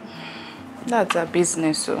 That's her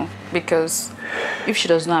business, so because if she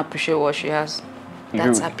does not appreciate what she has,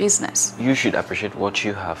 that's her business. You should appreciate what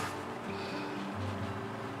you have.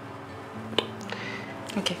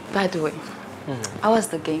 Okay, by the way, how was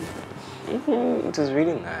the game? It was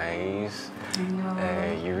really nice. I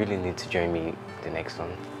know. You really need to join me the next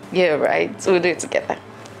one. Yeah, right. So we'll do it together.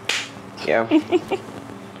 Yeah.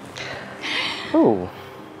 Oh.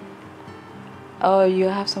 Oh, you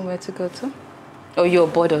have somewhere to go to? Oh, you're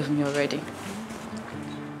bored of me already.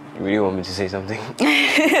 You really want me to say something?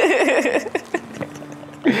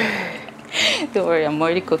 Don't worry, I'm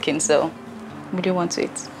already cooking, so what do you want to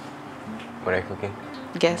eat? What are you cooking?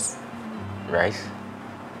 Guess. Rice?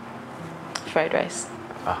 Fried rice.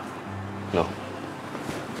 Ah, no.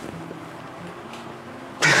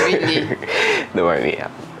 Really? Don't worry,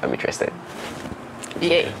 I'm interested.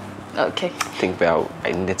 Yay. Okay. Think about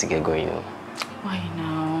I needed to get going, you know. Why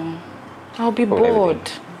now? I'll be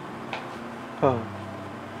bored. Oh.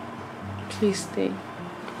 Please stay.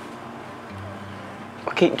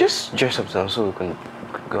 Okay, just dress up now so we can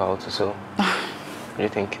go out or so. What do you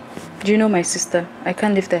think? Do you know my sister? I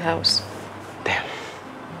can't leave the house. Damn.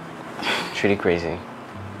 It's really crazy.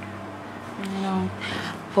 I know.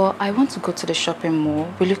 But I want to go to the shopping mall.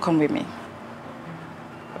 Will you come with me?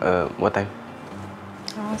 What time?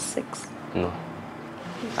 Around 6. No.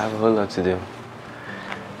 I have a whole lot to do.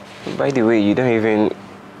 By the way, you don't even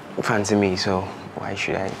fancy me, so why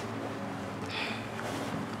should I?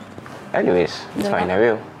 Anyways, it's fine, I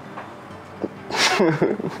will.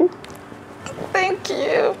 Thank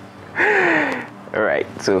you. Alright,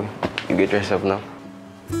 so you get dressed up now.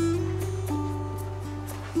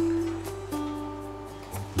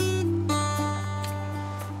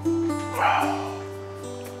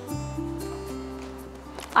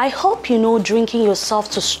 I hope you know drinking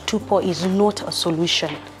yourself to stupor is not a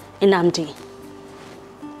solution, Nnamdi.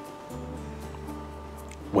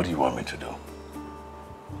 What do you want me to do?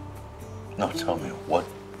 Now tell me, what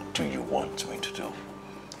do you want me to do?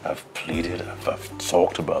 I've pleaded, I've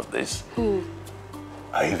talked about this.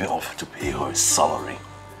 I even offered to pay her a salary.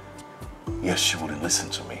 Yet she wouldn't listen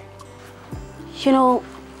to me. You know,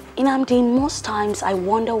 Nnamdi, most times I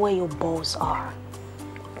wonder where your balls are.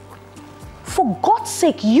 For God's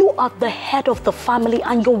sake, you are the head of the family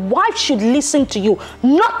and your wife should listen to you,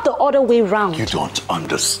 not the other way around. You don't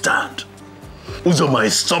understand. Uzoma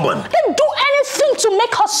is stubborn. Then do anything to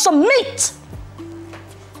make her submit.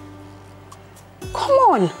 Come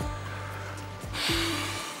on.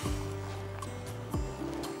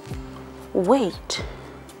 Wait.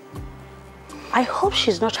 I hope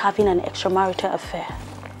she's not having an extramarital affair.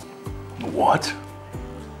 What?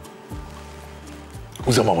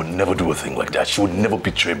 Uzoma would never do a thing like that. She would never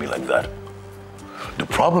betray me like that. The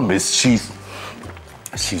problem is she's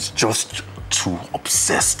just too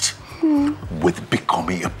obsessed with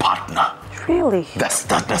becoming a partner. Really?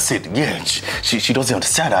 That's it. Yeah, she doesn't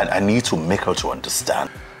understand. I need to make her to understand.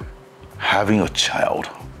 Having a child,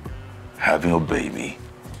 having a baby,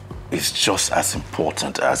 is just as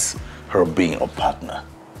important as her being a partner.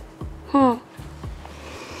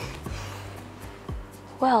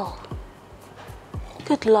 Well,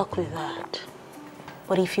 good luck with that.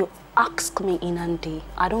 But if you ask me, Inandi,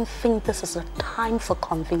 I don't think this is a time for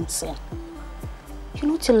convincing.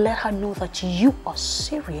 You need to let her know that you are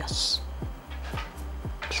serious.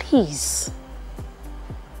 Please.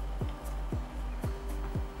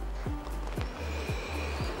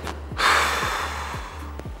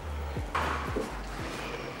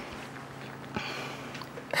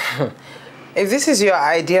 If this is your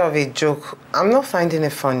idea of a joke, I'm not finding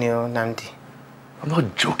it funny, Nandi. I'm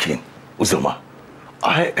not joking, Uzoma.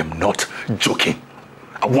 I am not joking.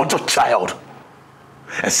 I want a child.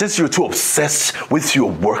 And since you're too obsessed with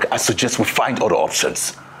your work, I suggest we find other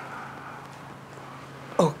options.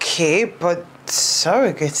 Okay, but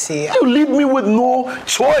surrogacy... You leave me with no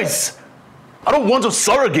choice. I don't want a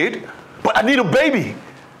surrogate, but I need a baby.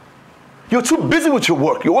 You're too busy with your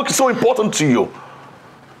work. Your work is so important to you.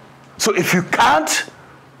 So if you can't,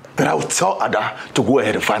 then I will tell Ada to go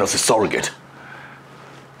ahead and find us a surrogate.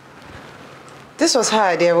 This was her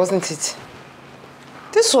idea, wasn't it?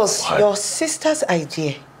 This was your sister's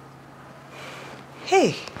idea.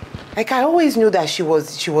 Hey, like I always knew that she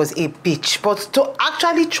was a bitch, but to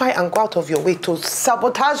actually try and go out of your way to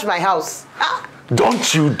sabotage my house. Ah.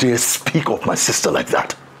 Don't you dare speak of my sister like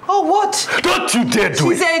that. Oh, what? Don't you dare do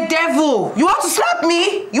it. She's a devil. You want to slap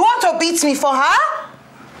me? You want to beat me for her?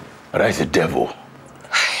 That is a devil.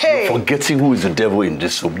 Hey. You're forgetting who is the devil in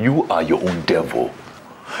this home. You are your own devil.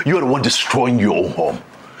 You're the one destroying your own home.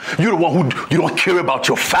 You're the one who you don't care about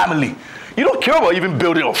your family. You don't care about even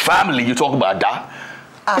building a family. You talk about Ada.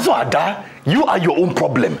 It's not Ada. You are your own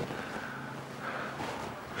problem.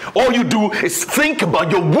 All you do is think about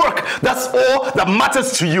your work. That's all that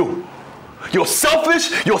matters to you. You're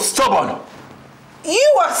selfish. You're stubborn.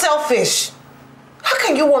 You are selfish. How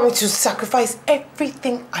can you want me to sacrifice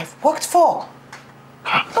everything I've worked for?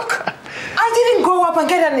 Look, I didn't grow up and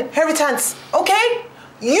get an inheritance, okay?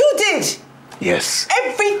 You did. Yes.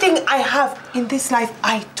 Everything I have in this life,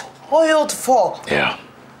 I toiled for. Yeah.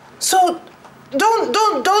 So,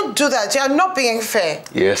 don't do that. You're not being fair.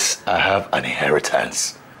 Yes, I have an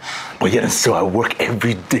inheritance. But yet and still, I work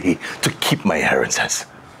every day to keep my inheritance.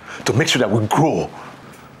 To make sure that we grow.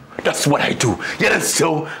 That's what I do. Yet and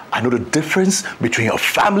still, I know the difference between a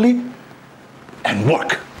family and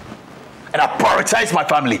work. And I prioritize my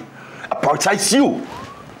family. I prioritize you.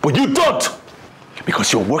 But you don't.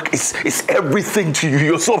 Because your work is everything to you.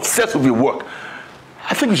 You're so obsessed with your work.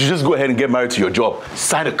 I think you should just go ahead and get married to your job.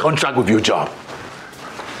 Sign a contract with your job.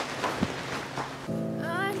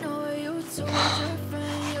 I know you told your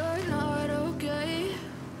friend you're not okay.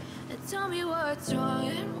 And tell me what's wrong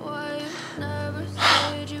and why you never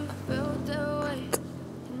said you felt that way.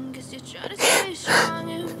 Guess you're trying to stay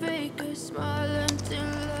strong and fake a smile until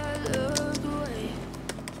I look away.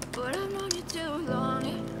 But I've known you too long,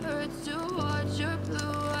 it hurts to watch your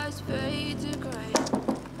blue eyes fade to gray.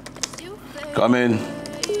 As you fade. Come in.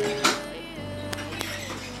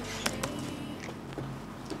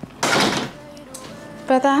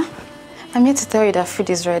 Brother, I'm here to tell you that food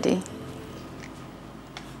is ready.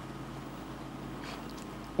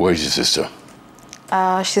 Where's your sister?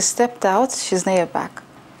 She stepped out. She's near your back.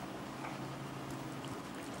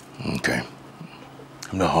 Okay.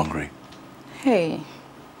 I'm not hungry. Hey,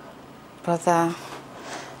 brother,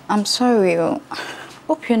 I'm sorry.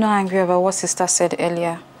 Hope you're not angry about what sister said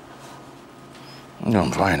earlier. No,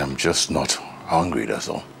 I'm fine. I'm just not hungry, that's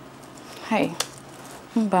all. Hey,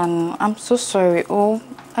 Mbano, I'm so sorry. Oh,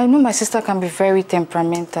 I know my sister can be very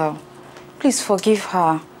temperamental. Please forgive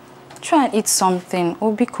her. Try and eat something.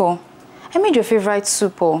 Oh, Biko, I made your favorite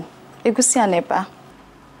soup. Oh, egusi and eba.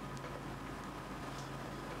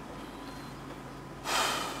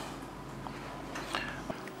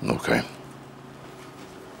 Okay.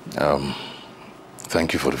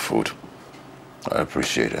 Thank you for the food. I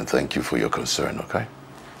appreciate it, and thank you for your concern, okay?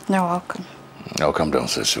 You're welcome. I'll come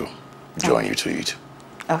downstairs to join you to eat.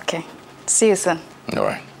 Okay. See you soon. All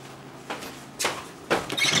right.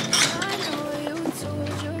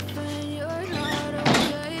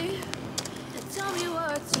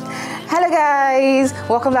 Hello guys,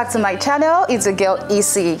 welcome back to my channel. It's your girl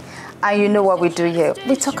EC, and you know what we do here.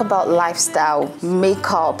 We talk about lifestyle,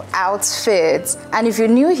 makeup, outfits, and if you're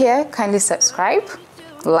new here, kindly subscribe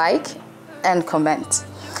like, and comment.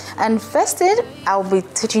 And first aid, I'll be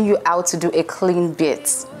teaching you how to do a clean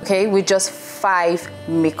bit, okay, with just 5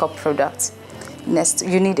 makeup products. Next,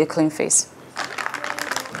 you need a clean face.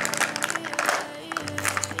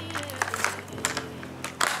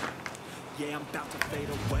 Yeah, I'm about to fade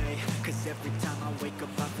away, 'cause every time I wake up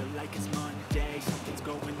I feel like it's Monday. Something's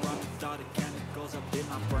going wrong with all the chemicals up in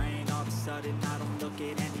my brain. All of a sudden I don't look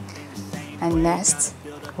at anything the same. And next,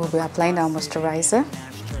 we'll be applying our moisturizer.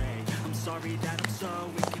 I'm sorry that I'm so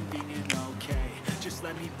inconvenient, okay? Just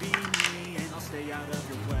let me be me and I'll stay out of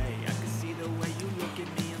your way. I can see the way you look at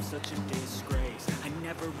me, I'm such a disgrace. I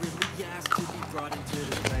never really asked to be brought into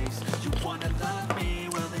this place. You wanna love me,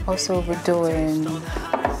 well then Also, we're doing...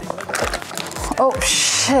 Oh,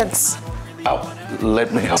 shit. Oh,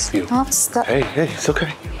 let me help you. Oh, stop. Hey, it's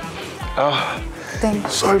okay. Thank you.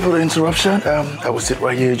 Sorry for the interruption. I will sit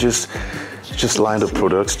right here, just line the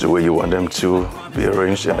products the way you want them to be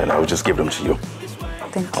arranged, and then I'll just give them to you.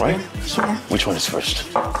 Thank All you. right? So, which one is first?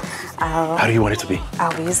 How do you want it to be?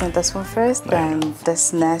 I'll be using this one first, then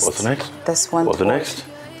this next. What's the next? This one. What's the next?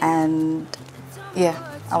 And yeah,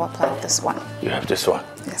 I'll apply this one. You have this one?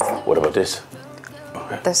 Yes. What about this?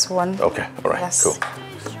 Okay. This one. Okay, all right, Yes. cool.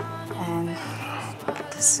 And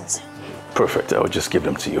this is... Perfect, I'll just give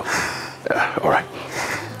them to you. All right.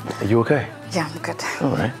 Are you okay? Yeah, I'm good.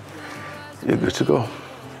 All right. You're good to go.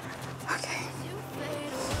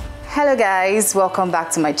 Hello guys, welcome back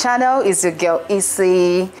to my channel. It's your girl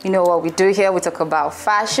Issy. You know what we do here? We talk about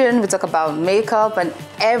fashion, we talk about makeup and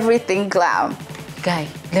everything glam. Guy,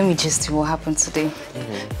 let me just see what happened today.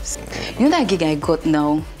 You know that gig I got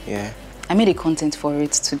now? Yeah. I made a content for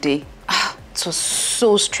it today. It was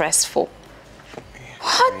so stressful.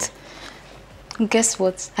 What? Guess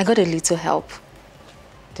what? I got a little help.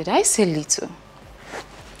 Did I say little?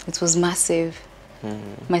 It was massive.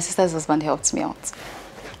 My sister's husband helped me out.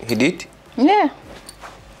 He did? Yeah.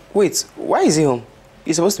 Wait, why is he home?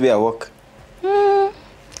 He's supposed to be at work.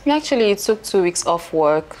 Actually, he took 2 weeks off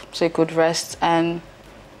work so he could rest, and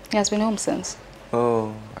he has been home since.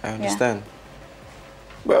 Oh, I understand.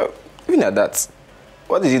 Well, even at that,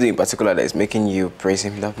 what did you do in particular that is making you praise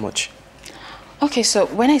him that much? Okay, so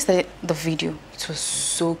when I started the video, it was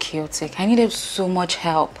so chaotic. I needed so much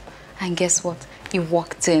help. And guess what? He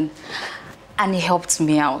walked in and he helped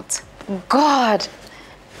me out. God!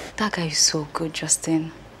 That guy is so good,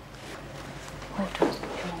 Justin. Hold on a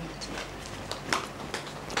moment.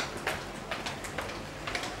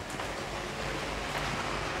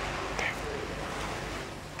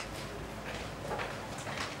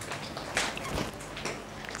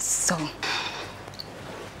 So,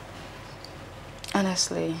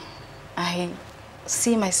 honestly, I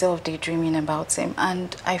see myself daydreaming about him,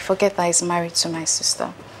 and I forget that he's married to my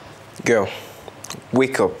sister. Girl,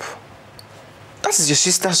 wake up. That is your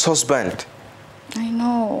sister's husband. I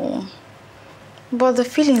know. But the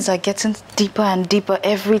feelings are getting deeper and deeper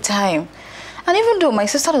every time. And even though my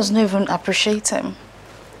sister doesn't even appreciate him.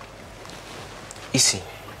 Issy,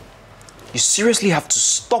 you seriously have to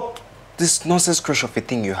stop this nonsense crush of a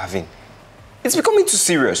thing you're having. It's becoming too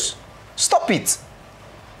serious. Stop it.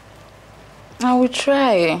 I will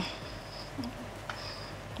try.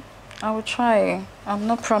 I will try. I'm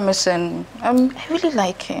not promising. I really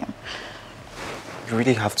like him. You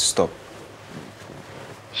really have to stop.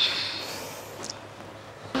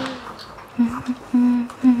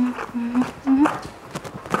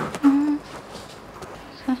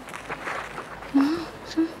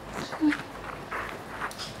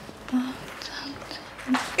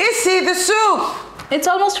 Issy, the soup! It's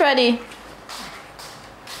almost ready.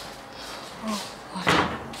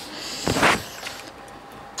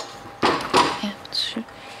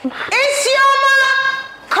 Isioma!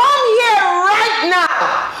 Come here right now!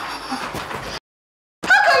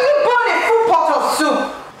 How can you burn a full pot of soup?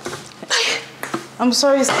 I'm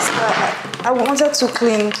sorry, sister. I wanted to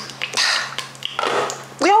clean.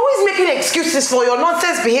 We're always making excuses for your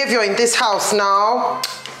nonsense behavior in this house now.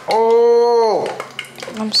 Oh.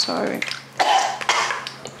 I'm sorry.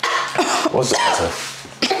 What's the matter?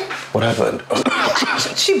 What happened?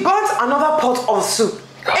 She burnt another pot of soup.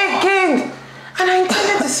 Again. And I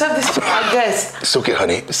intended to serve this to our guests. It's okay,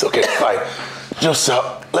 honey. It's okay. Fine. Just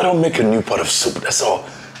let her make a new pot of soup. That's all.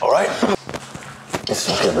 All right? It's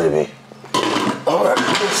okay, baby. All right.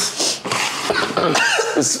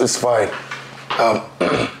 It's fine.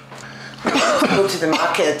 Go to the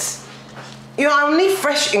market. You'll need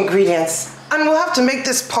fresh ingredients. And we'll have to make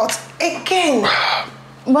this pot again.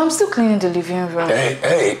 But I'm still cleaning the living room.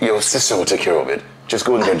 Hey, your sister will take care of it. Just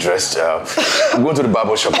go and get dressed. I'm going to the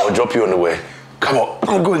barber shop. I'll drop you on the way. Come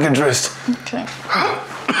on, go and get dressed. Okay.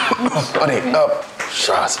 Honey,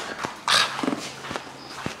 Shaz.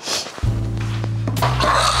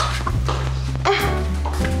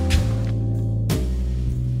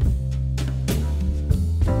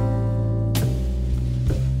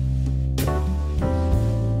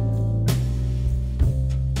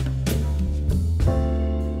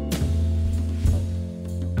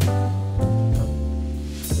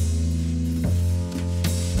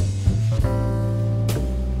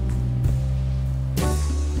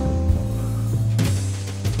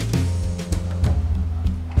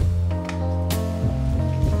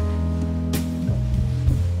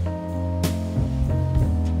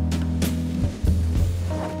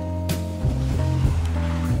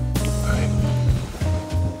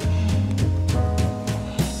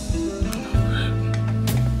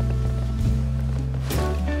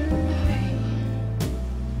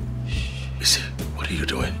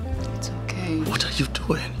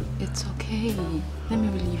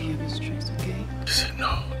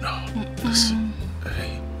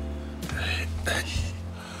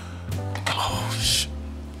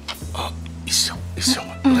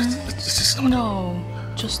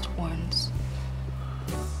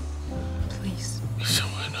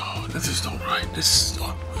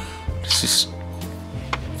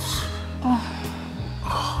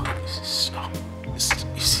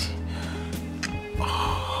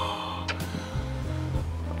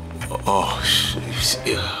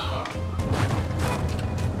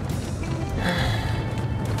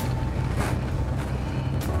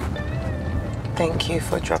 Thank you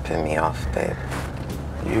for dropping me off, babe.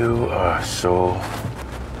 You are so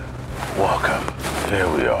welcome. Here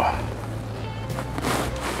we are.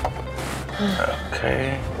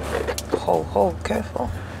 Okay. Hold, careful.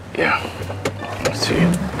 Yeah. Let's see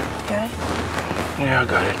it. Okay. Yeah, I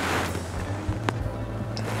got it.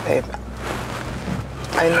 Babe,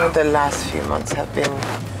 I know the last few months have been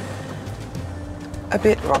a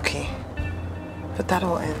bit rocky, but that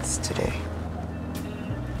all ends today.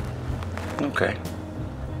 Okay.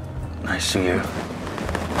 Nice to you.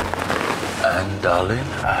 And darling,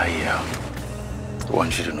 I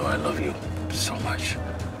want you to know I love you so much.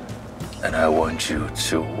 And I want you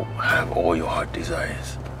to have all your heart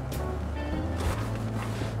desires.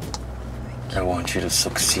 I want you to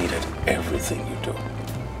succeed at everything you do.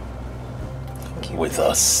 Thank you. With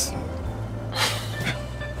us.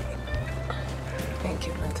 Thank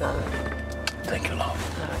you, my darling. Thank you, love.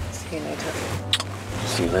 All right, see you later.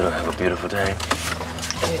 See you later. Have a beautiful day.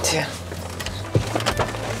 You too.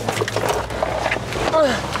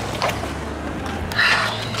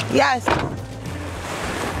 Yes.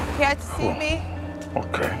 Here to see me?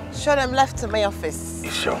 Okay. Show them left to my office.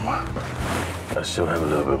 Ishoma, I still have a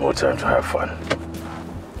little bit more time to have fun.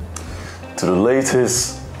 To the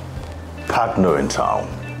latest partner in town.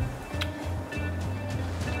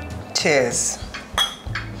 Cheers.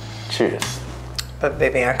 Cheers. But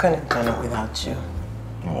baby, I couldn't have done it without you.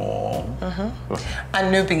 Oh.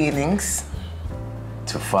 And new beginnings.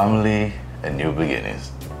 To family and new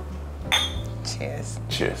beginnings. Cheers.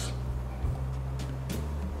 Cheers.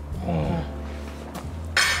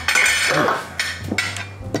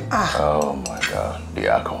 Oh my God, the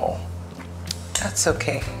alcohol. That's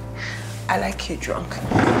okay. I like you drunk.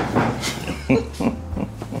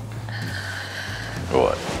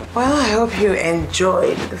 What? Well, I hope you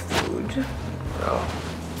enjoyed the food. Oh,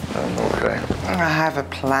 I'm okay. I have a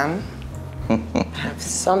plan. I have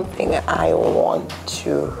something I want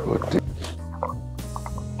to. What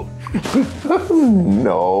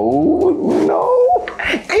No.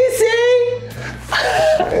 Easy!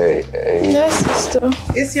 Hey. Yes, sister.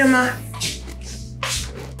 It's your ma.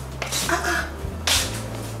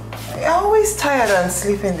 I'm always tired and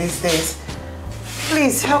sleeping these days.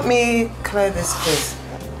 Please help me clear this place.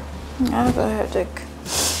 I have a headache.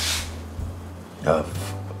 You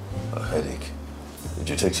have a headache. Did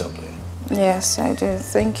you take something? Yes, I do.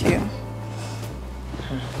 Thank you.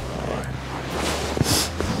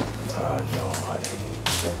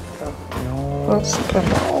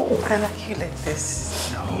 I like you like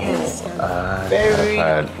this. Yes. Very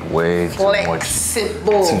I've had way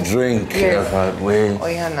flexible. too much to drink. Yes. I've had way Oh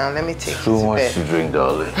yeah, now let me take too you to much bed. to drink,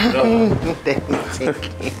 darling. Let me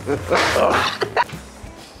take you.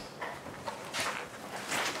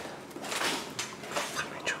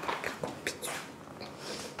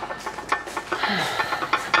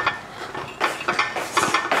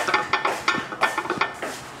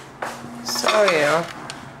 Sorry,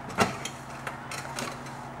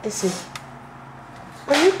 Listen,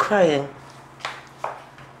 are you crying?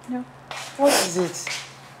 No. What is it?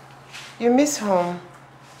 You miss home.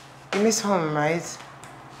 You miss home, right?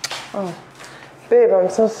 Oh, babe, I'm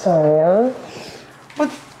so sorry,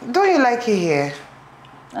 But don't you like it here?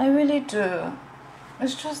 I really do.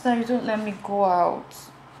 It's just that you don't let me go out.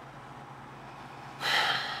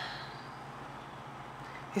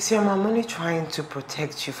 You see, I'm only trying to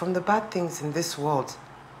protect you from the bad things in this world.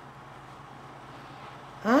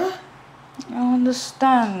 Huh? I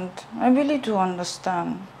understand. I really do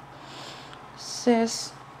understand.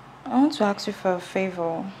 Sis, I want to ask you for a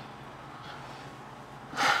favor.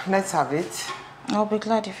 Let's have it. I'll be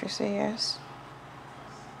glad if you say yes.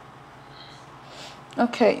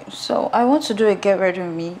 Okay, so I want to do a get ready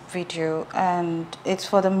with me video, and it's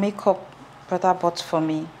for the makeup brother bought for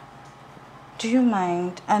me. Do you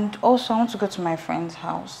mind? And also I want to go to my friend's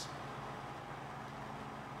house.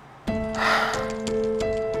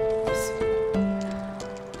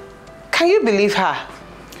 Can you believe her?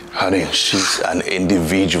 Honey, she's an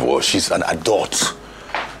individual. She's an adult.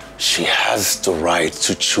 She has the right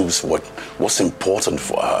to choose what's important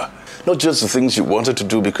for her. Not just the things you wanted to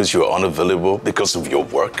do because you're unavailable because of your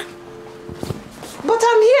work. But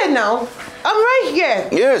I'm here now. I'm right here.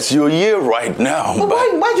 Yes, you're here right now. But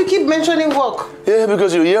why do you keep mentioning work? Yeah,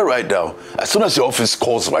 because you're here right now. As soon as your office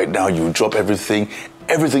calls right now, you drop everything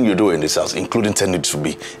you do in this house, including tending to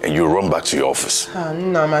me, and you run back to your office.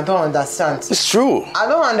 No, I don't understand. It's true. I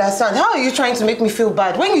don't understand. How are you trying to make me feel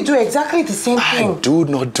bad when you do exactly the same thing? I do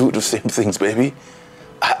not do the same things, baby.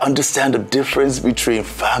 I understand the difference between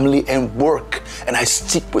family and work, and I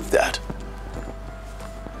stick with that.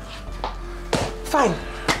 Fine.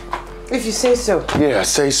 If you say so. Yeah, I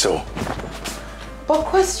say so. But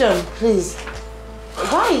question, please.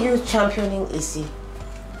 Why are you championing Issy?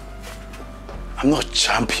 I'm not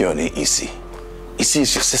championing Issy. Issy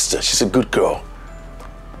is your sister. She's a good girl.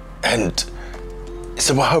 And it's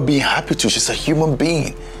about her being happy too. She's a human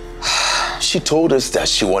being. She told us that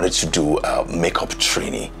she wanted to do makeup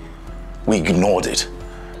training. We ignored it.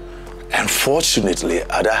 And fortunately,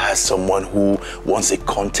 Ada has someone who wants a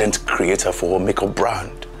content creator for her makeup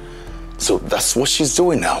brand. So that's what she's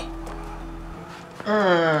doing now.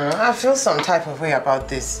 I feel some type of way about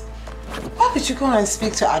this. Why would you go and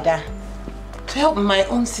speak to Ada to help my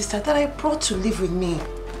own sister that I brought to live with me?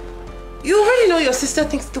 You already know your sister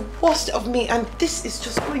thinks the worst of me, and this is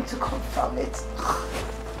just going to confirm it.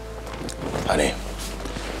 Honey,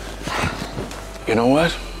 you know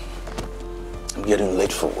what? I'm getting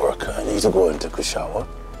late for work. I need to go and take a shower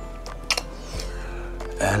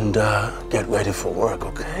and get ready for work,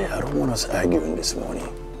 okay? I don't want us arguing this morning.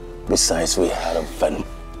 Besides, we had a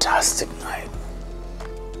fantastic night.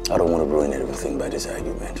 I don't want to ruin everything by this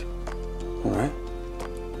argument. All right?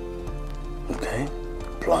 Okay?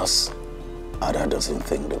 Plus, Ada doesn't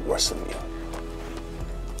think the worst of you.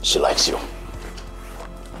 She likes you.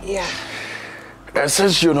 Yeah. And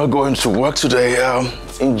since you're not going to work today,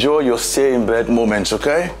 enjoy your stay in bed moments,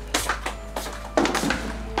 okay?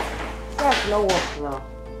 There's no work now.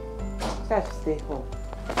 I have to stay home.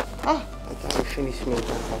 I can't finish making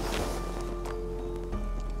pasta.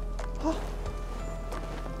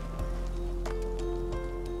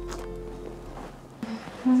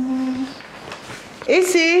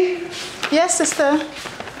 Issy? Yes, sister?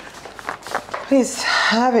 Please,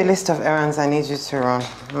 I have a list of errands I need you to run.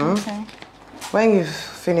 Okay. When you've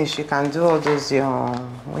finished, you can do all those your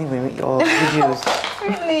videos.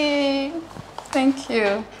 Really? Thank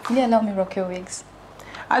you. Will you allow me rock your wigs?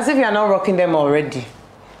 As if you're not rocking them already.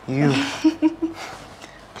 You.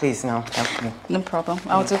 Please now, help me. No problem.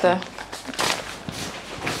 I'll do that.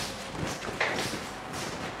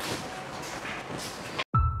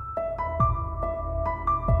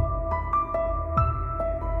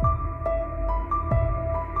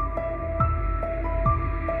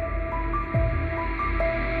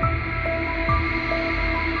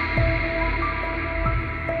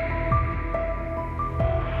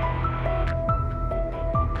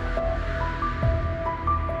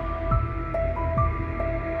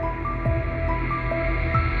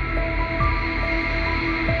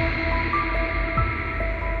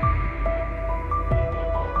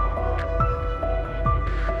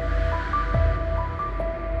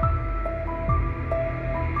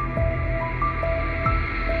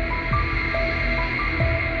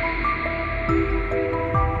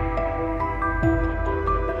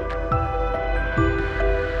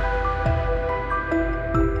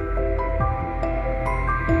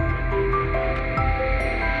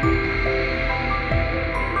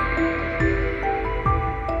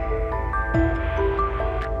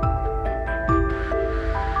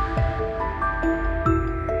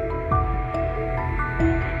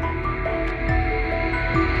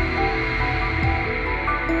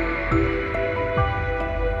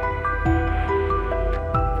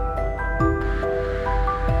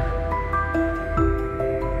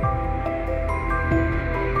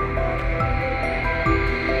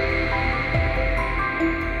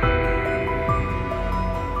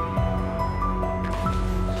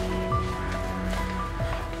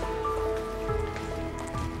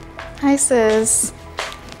 Hi, sis.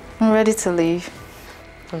 I'm ready to leave.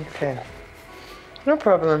 Okay. No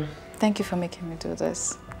problem. Thank you for making me do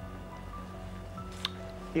this.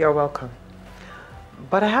 You're welcome.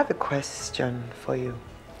 But I have a question for you.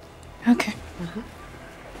 Okay.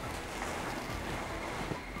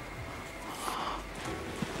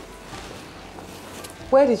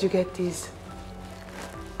 Where did you get these?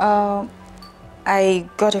 I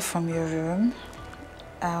got it from your room.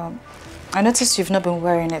 I noticed you've not been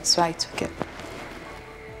wearing it, so I took it.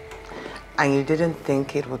 And you didn't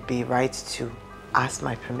think it would be right to ask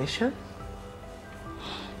my permission?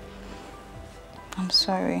 I'm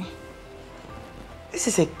sorry. This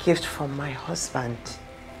is a gift from my husband.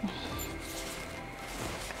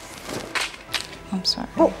 I'm sorry.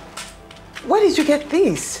 Oh, where did you get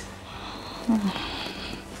these?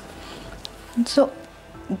 So,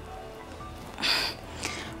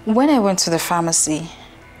 when I went to the pharmacy,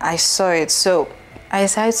 I saw it, so I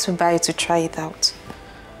decided to buy it to try it out.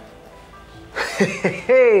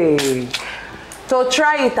 Hey, so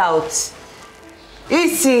try it out.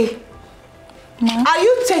 Isi, are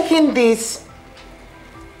you taking these?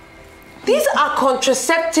 These are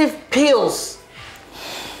contraceptive pills.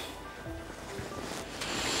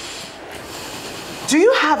 Do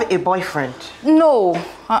you have a boyfriend? No,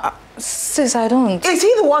 sis, I don't. Is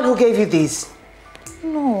he the one who gave you these?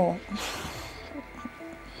 No.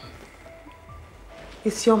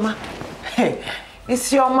 Isioma. Hey,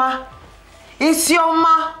 Isioma.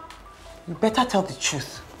 Isioma. You better tell the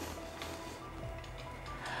truth.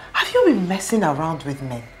 Have you been messing around with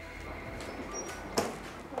men?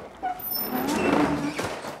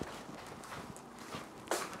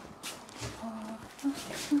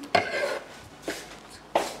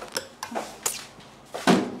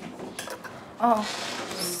 Oh,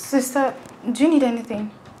 sister, do you need anything?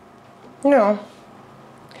 No.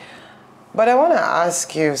 But I want to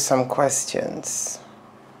ask you some questions.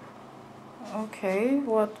 Okay,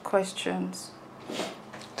 what questions?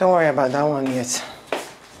 Don't worry about that one yet.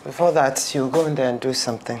 Before that, you'll go in there and do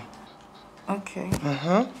something. Okay.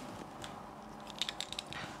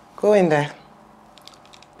 Go in there,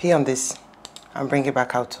 pee on this, and bring it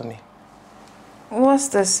back out to me. What's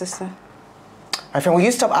this, sister? My friend, will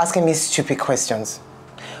you stop asking me stupid questions?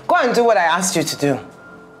 Go and do what I asked you to do.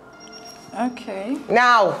 Okay.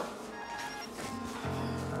 Now!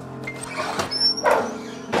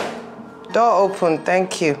 Door open,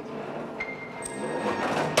 thank you.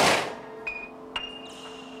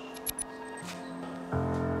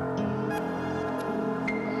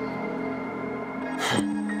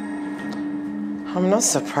 I'm not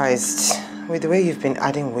surprised with the way you've been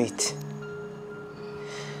adding weight.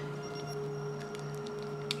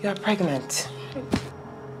 You're pregnant.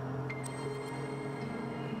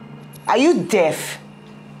 Are you deaf?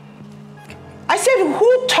 I said,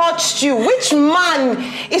 who touched you? Which man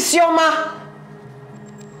is your ma?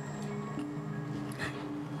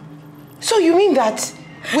 So you mean that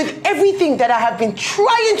with everything that I have been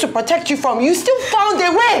trying to protect you from, you still found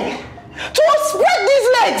a way to spread these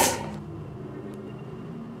legs?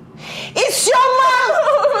 It's your ma!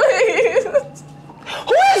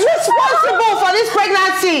 Who is responsible for this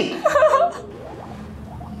pregnancy?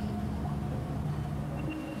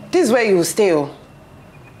 This is where you will stay, oh.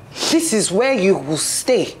 This is where you will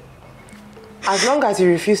stay. As long as you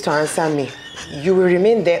refuse to answer me, you will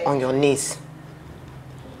remain there on your knees.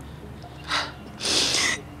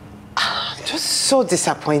 Just so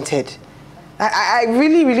disappointed. I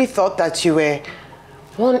really thought that you were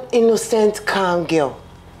one innocent, calm girl.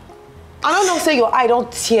 I don't know, say your eye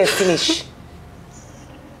don't tear finish.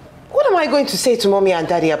 What am I going to say to mommy and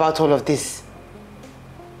daddy about all of this?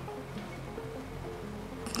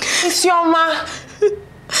 It's your ma.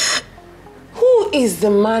 Who is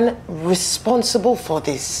the man responsible for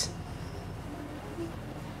this?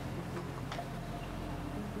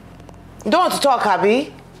 You don't want to talk,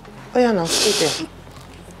 Abby? Oh yeah, no, stay there.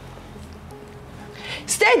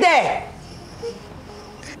 Stay there!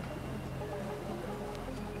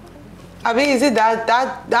 Abby, is it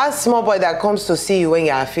that small boy that comes to see you when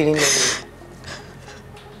you are feeling lonely?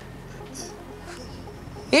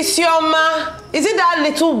 It's your ma. Is it that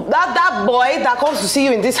little, that boy that comes to see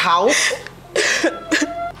you in this house?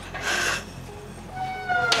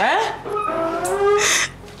 Eh?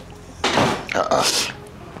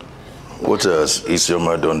 What has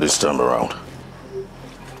Isioma done this time around?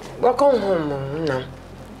 Welcome home, Mom. No.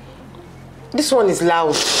 This one is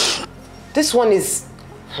loud. This one is...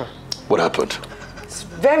 What happened? It's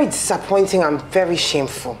very disappointing and very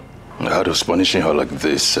shameful. How does punishing her like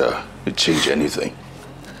this change anything?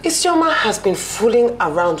 Isioma has been fooling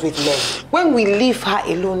around with men when we leave her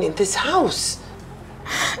alone in this house.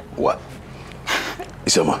 What?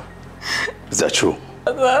 Isioma, is that true?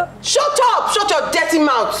 Shut up! Shut your dirty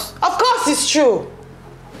mouth! Of course it's true.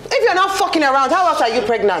 If you're not fucking around, how else are you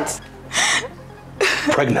pregnant?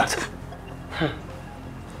 Pregnant?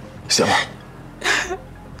 Isioma,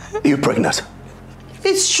 are you pregnant?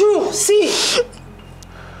 It's true. See,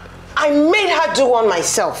 I made her do one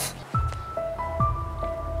myself.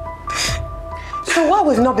 So while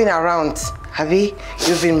we've not been around, Abby,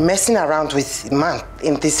 you've been messing around with a man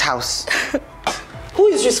in this house. Who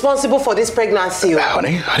is responsible for this pregnancy?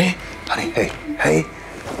 Honey, hey,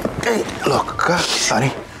 look,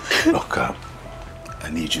 honey, look, I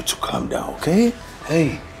need you to calm down, okay?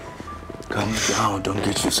 Hey, calm down, don't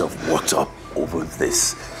get yourself worked up over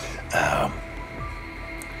this.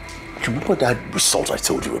 You remember that result I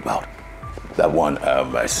told you about? That one,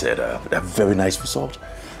 I said, that very nice result?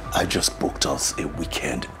 I just booked us a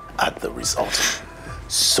weekend at the resort.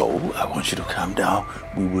 So, I want you to calm down.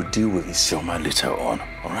 We will deal with Isioma later on,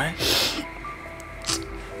 all right?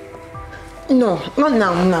 No, not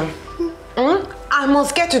now, no. I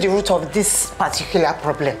must get to the root of this particular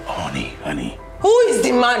problem. Honey. Who is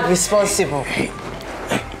the man responsible? Hey,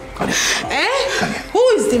 honey. Who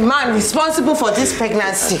is the man responsible for this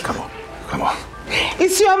pregnancy? Come on.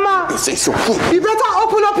 Isioma. It's okay. You better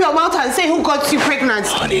open up your mouth and say who got you pregnant.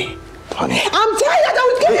 Honey. I'm tired. I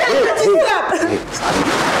will give you a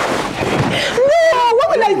No, what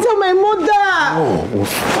will I tell my mother? Oh, we'll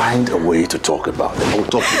find a way to talk about it. We'll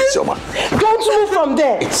talk to Isioma. Don't move from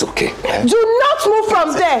there. It's okay. Do not move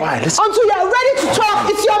from there. Fine, until you are ready to talk,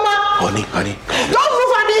 Isioma. Honey. Don't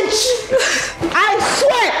move an inch. I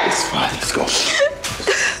swear. It's fine. Let's go.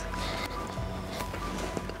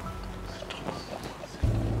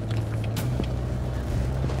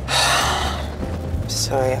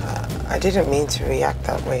 Sorry, I didn't mean to react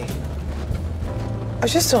that way. I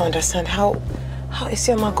just don't understand how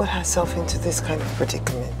Isioma got herself into this kind of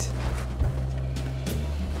predicament.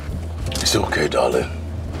 It's okay, darling.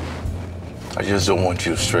 I just don't want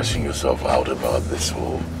you stressing yourself out about this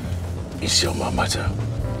whole Isioma matter.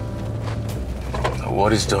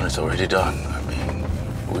 What is done is already done. I mean,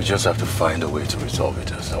 we just have to find a way to resolve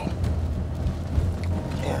it ourselves.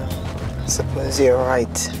 Yeah, I suppose you're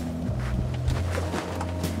right.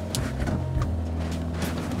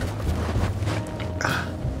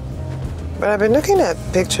 But I've been looking at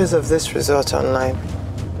pictures of this resort online.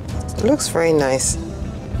 It looks very nice.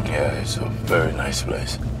 Yeah, it's a very nice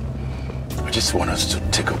place. I just want us to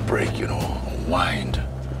take a break, you know, unwind.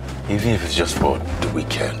 Even if it's just for the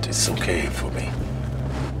weekend, it's okay for me.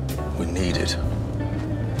 We need it.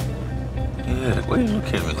 Yeah, why are you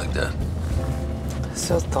looking at me like that?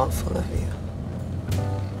 So thoughtful of you.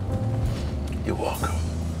 You're welcome.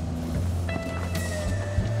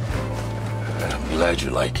 I'm glad you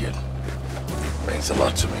like it. Means a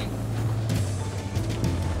lot to me.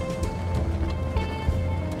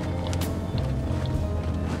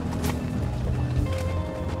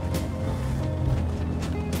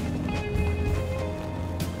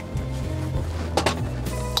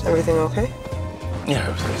 Everything okay? Yeah,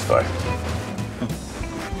 everything's fine.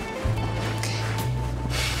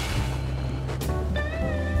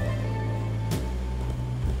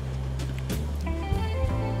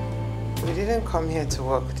 We didn't come here to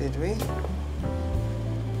work, did we?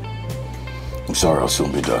 I'm sorry, I'll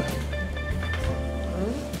soon be done.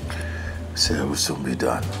 I said I will soon be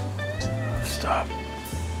done. Stop.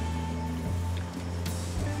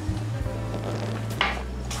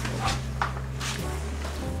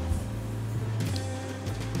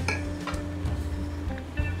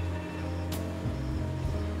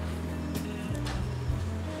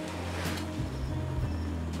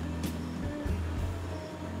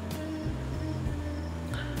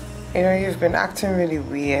 You know, you've been acting really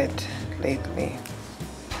weird lately.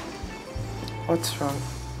 What's wrong?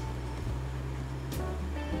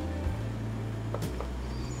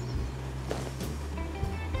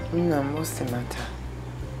 No, what's the matter?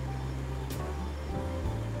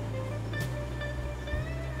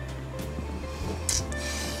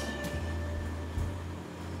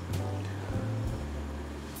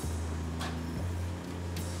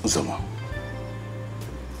 Zoma,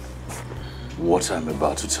 what I'm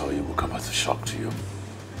about to tell you will come as a shock to you.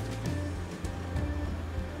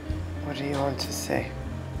 What do you want to say?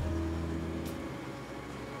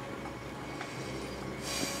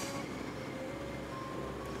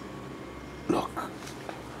 Look,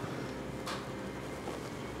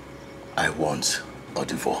 I want a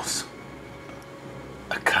divorce.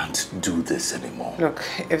 I can't do this anymore. Look,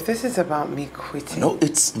 if this is about me quitting... No,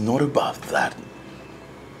 it's not about that.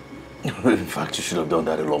 In fact, you should have done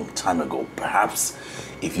that a long time ago. Perhaps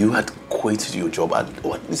if you had quitted your job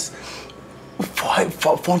or at least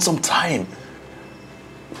found some time,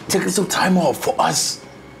 taken some time off for us,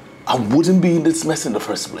 I wouldn't be in this mess in the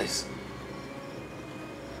first place.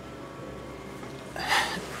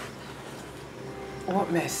 What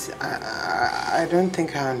mess? I don't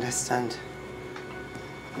think I understand.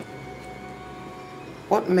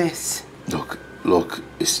 What mess? Look,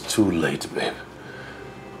 it's too late, babe.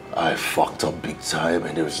 I fucked up big time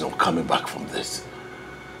and there is no coming back from this.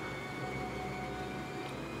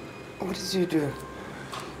 What did you do?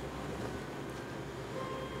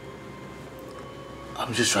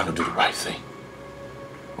 I'm just trying to do the right thing.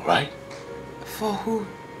 All right? For who?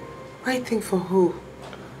 Right thing for who?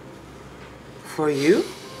 For you?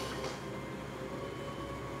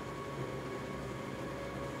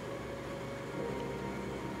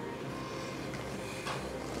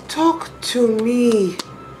 Talk to me.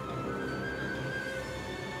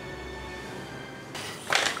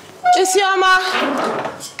 Isioma!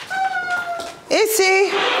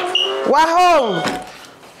 Isi! We're home!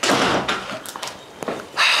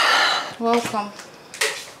 Welcome.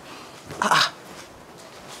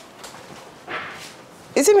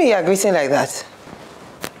 Is it me you're greeting like that?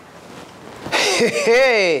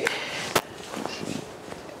 Hey!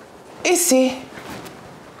 Isi,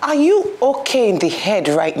 are you okay in the head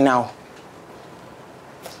right now?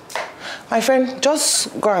 My friend,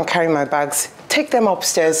 just go and carry my bags. Take them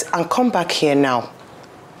upstairs and come back here now.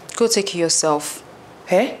 Go take it yourself.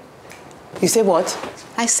 Hey? You say what?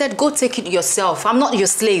 I said go take it yourself. I'm not your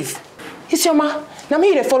slave. Isioma, now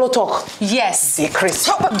me they follow talk. Yes. Hey, Chris.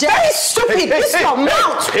 Very stupid. This your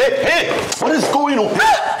mouth. Hey! What is going on?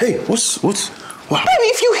 Hey, what's what? Baby,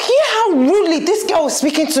 if you hear how rudely this girl is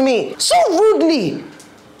speaking to me, so rudely.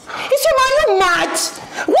 Isioma, are you mad?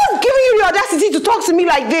 What's giving you the audacity to talk to me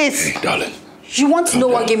like this? Hey, darling. You want to know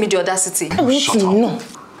what gave me the audacity? I want to know.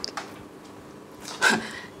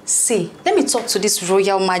 See, let me talk to this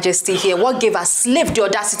royal majesty here. What gave a slave the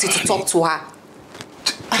audacity to talk to her?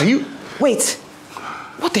 Can you? Wait.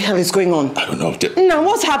 What the hell is going on? I don't know. Now,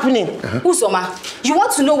 what's happening? Uzoma, you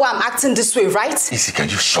want to know why I'm acting this way, right? Isi, can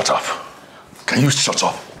you shut up? Can you shut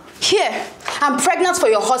up? Here, I'm pregnant for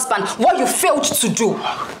your husband. What you failed to do.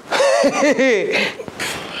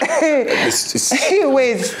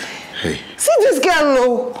 Wait. Hey. See this girl,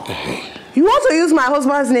 no? Hey. You want to use my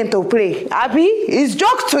husband's name to play? Abby, it's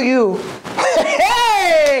joke to you.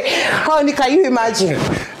 Hey! Honey, can you imagine?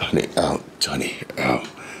 Honey, Johnny,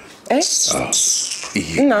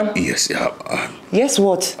 yes, yes,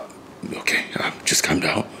 what? Okay, just calm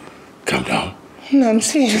down. Calm down. No, I'm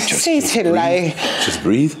saying, just lie. Just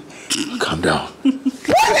breathe. Calm down. What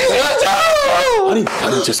did you do?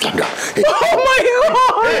 Honey, just calm down. Hey. Oh my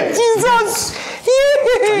God, Hey. Jesus!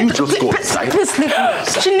 Can you just go inside? Please leave her.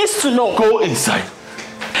 She needs to know. Go inside.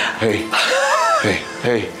 Hey.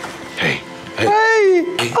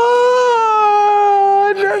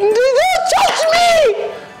 Oh, did you touch me?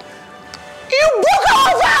 You broke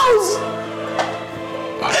our vows!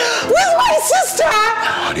 With my sister!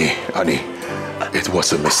 Honey, it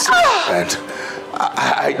was a mistake. And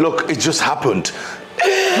I look, it just happened.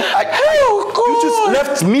 You just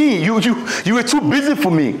left me. You were too busy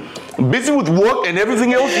for me. Busy with work and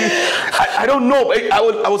everything else. I don't know. I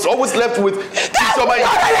was always left with. That's not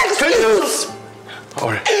an excuse. All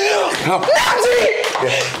right. Nancy!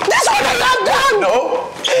 This one is not done! No.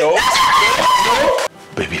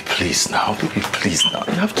 Baby, please now.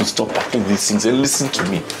 You have to stop packing these things and listen to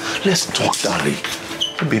me. Let's talk, darling.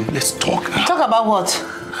 Baby, let's talk now. Talk about what?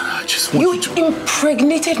 I just want you to...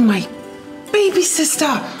 impregnated my baby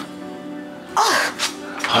sister.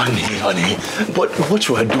 Honey, but what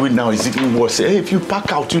you are doing now is even worse. If you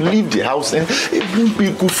pack out, you leave the house, and it won't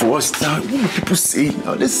be good for us now. What will people say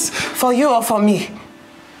now? This... For you or for me?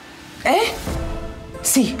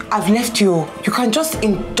 See, I've left you. You can just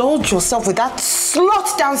indulge yourself with that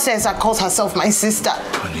slut downstairs that calls herself my sister.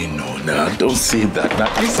 Honey, no, don't say that. Now,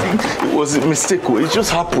 listen, it was a mistake. It just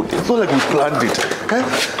happened. It's not like we planned it.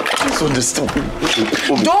 Just understand.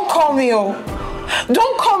 Don't call me,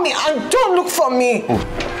 Don't call me and don't look for me.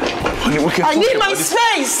 Honey, I need my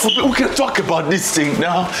space. We can talk about this thing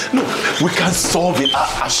now. Look, we can solve it.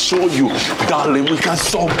 I assure you, darling, we can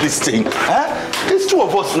solve this thing. There's two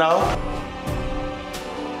of us now.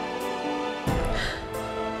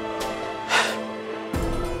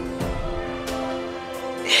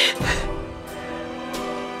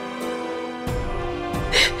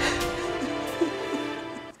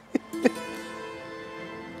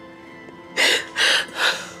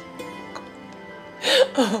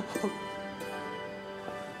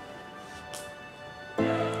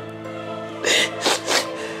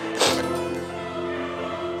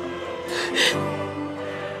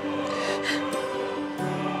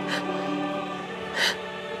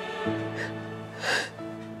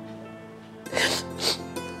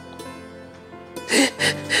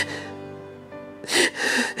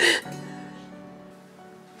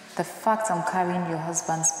 fact I'm carrying your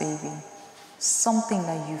husband's baby, something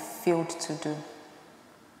that you failed to do.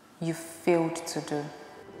 You failed to do.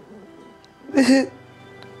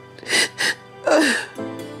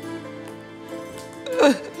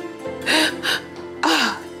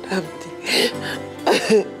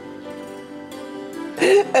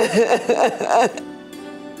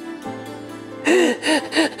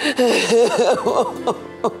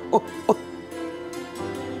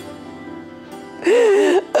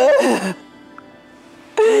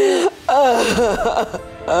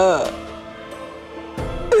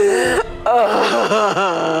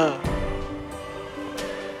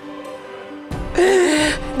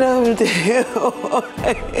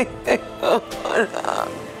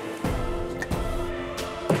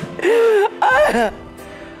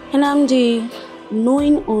 Nnamdi,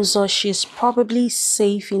 knowing Uzo, she's probably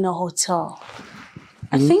safe in a hotel.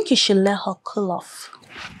 I think you should let her cool off.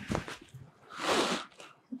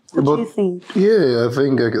 What do you think? Yeah,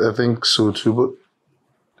 I think so too.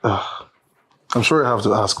 But I'm sorry I have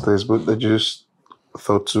to ask this, but I just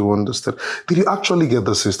thought to understand. Did you actually get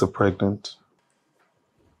the sister pregnant?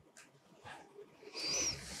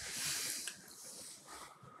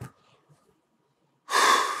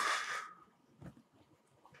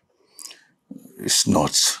 It's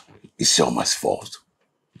not Isioma's fault.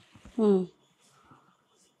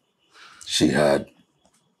 She had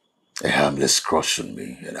a harmless crush on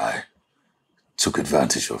me, and I took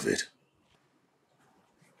advantage of it.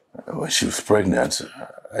 When she was pregnant,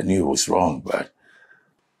 I knew it was wrong, but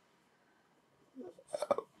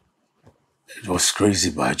it was crazy,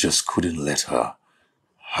 but I just couldn't let her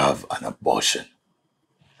have an abortion.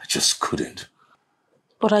 I just couldn't.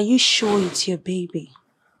 But are you sure it's your baby?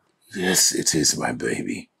 Yes, it is my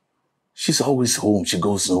baby. She's always home. She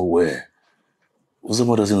goes nowhere.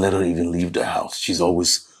 Uzoma doesn't let her even leave the house. She's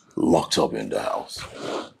always locked up in the house.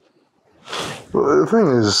 Well, the thing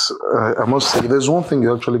is, I must say, there's one thing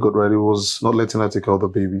you actually got right. It was not letting her take out the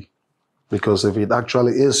baby. Because if it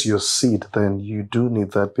actually is your seed, then you do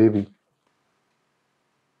need that baby.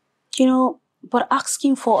 You know, but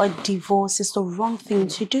asking for a divorce is the wrong thing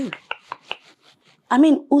to do. I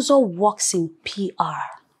mean, Uzo works in PR.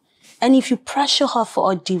 And if you pressure her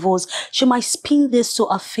for a divorce, she might spin this to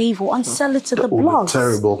a favor and sell it to the blogs.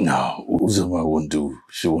 Terrible. No, Uzoma won't do.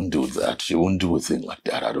 She won't do that. She won't do a thing like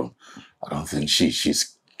that. I don't think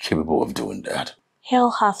she's capable of doing that. Hell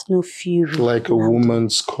hath no fury. Like a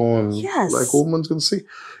woman's scorn. Yes. Like a woman's can see.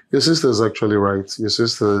 Your sister's actually right. Your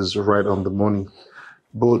sister is right on the money.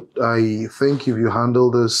 But I think if you handle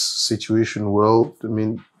this situation well, I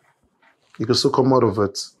mean, you can still come out of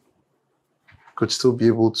it. Could still be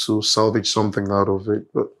able to salvage something out of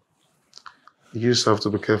it, but you just have to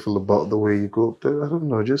be careful about the way you go. I don't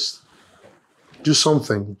know, just do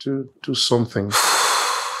something. Do something.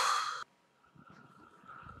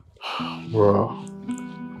 Bro.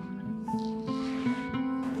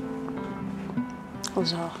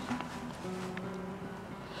 Uzo,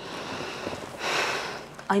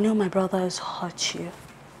 I know my brother has hurt you,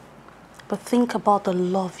 but think about the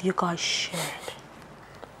love you guys shared.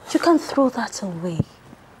 You can't throw that away.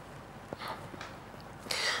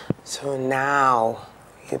 So now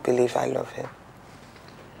you believe I love him?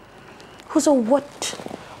 Uzo,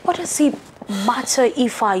 what does it matter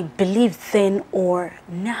if I believe then or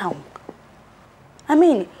now? I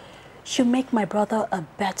mean, you make my brother a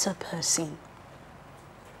better person.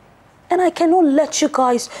 And I cannot let you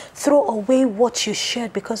guys throw away what you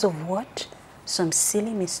shared because of what? Some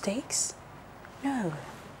silly mistakes? No.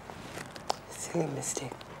 Silly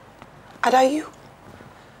mistake. Ada,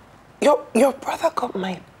 your brother got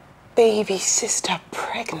my baby sister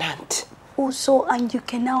pregnant. Also, and you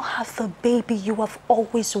can now have the baby you have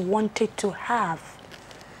always wanted to have.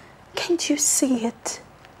 Can't you see it?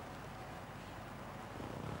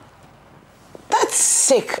 That's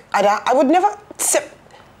sick, Ada. I would never say...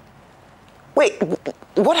 Wait,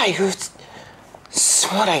 what are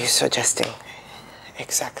you suggesting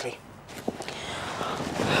exactly?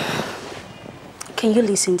 Can you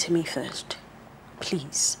listen to me first,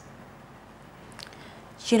 please?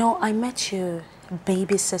 You know, I met your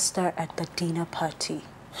baby sister at the dinner party.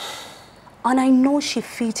 And I know she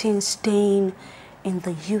fits in staying in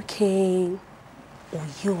the UK or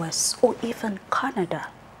US or even Canada.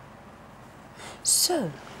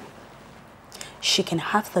 So, she can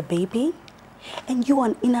have the baby and you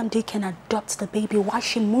and Nnamdi can adopt the baby while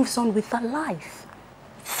she moves on with her life.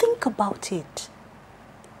 Think about it.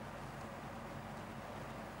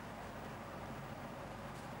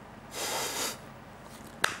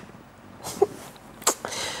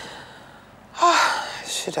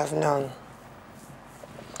 Should have known.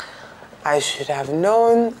 I should have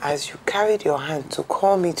known as you carried your hand to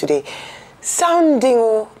call me today,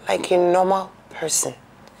 sounding like a normal person,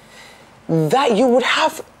 that you would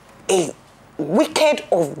have a wicked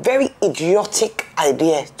or very idiotic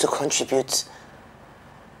idea to contribute.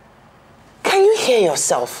 Can you hear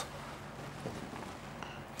yourself?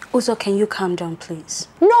 Uzo, can you calm down, please?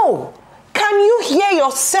 No! Can you hear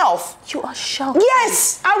yourself? You are shouting.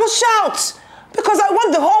 Yes, I will shout. Because I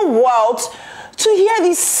want the whole world to hear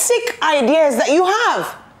these sick ideas that you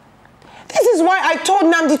have. This is why I told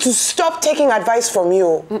Namdi to stop taking advice from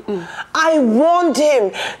you. I warned him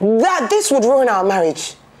that this would ruin our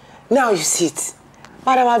marriage. Now you see it.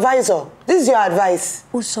 Madam Advisor, this is your advice.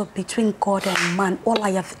 Uzo, between God and man, all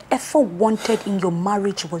I have ever wanted in your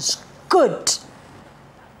marriage was good.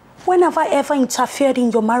 When have I ever interfered in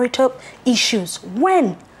your marital issues?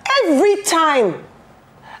 When? Every time.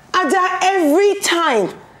 Ada, every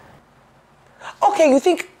time. Okay, you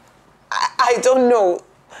think, I don't know,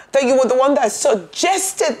 that you were the one that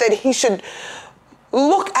suggested that he should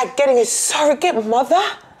look at getting a surrogate mother?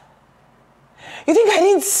 You think I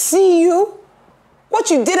didn't see you? What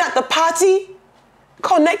you did at the party?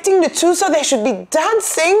 Connecting the two so they should be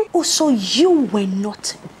dancing? Oh, so you were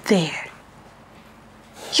not there.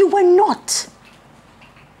 You were not.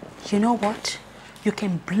 You know what? You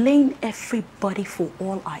can blame everybody for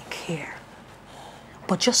all I care.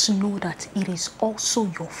 But just know that it is also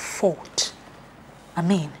your fault. I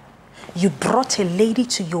mean, you brought a lady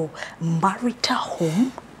to your marital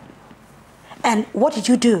home. And what did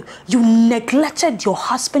you do? You neglected your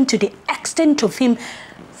husband to the extent of him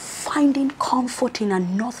finding comfort in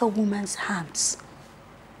another woman's hands.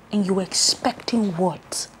 And you were expecting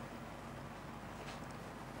what?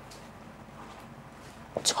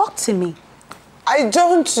 Talk to me. I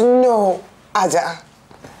don't know, Ada.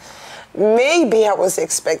 Maybe I was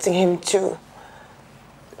expecting him to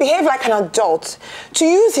behave like an adult, to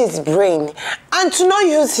use his brain, and to not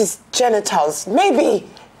use his genitals. Maybe.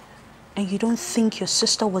 And you don't think your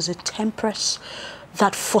sister was a temptress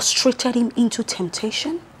that frustrated him into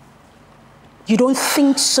temptation? You don't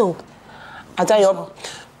think so? Ada,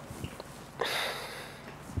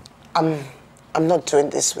 I'm not doing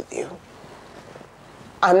this with you.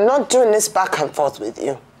 I'm not doing this back and forth with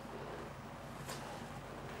you.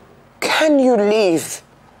 Can you leave?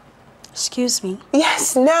 Excuse me?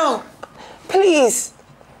 Yes, now. Please.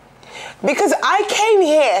 Because I came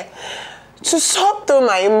here to sort through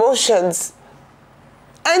my emotions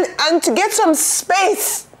and to get some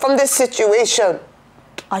space from this situation.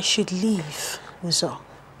 I should leave, Uzo.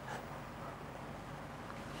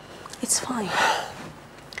 It's fine.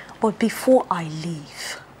 But before I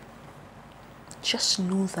leave, just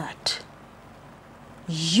know that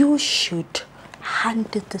you should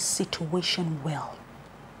handle the situation well.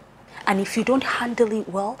 And if you don't handle it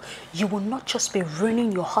well, you will not just be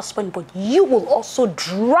ruining your husband, but you will also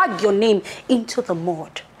drag your name into the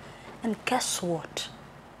mud. And guess what?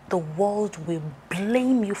 The world will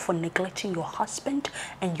blame you for neglecting your husband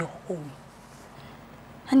and your home.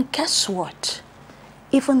 And guess what?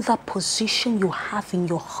 Even that position you have in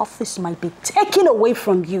your office might be taken away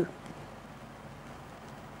from you.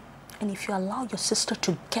 And if you allow your sister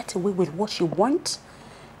to get away with what you want,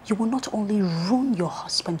 you will not only ruin your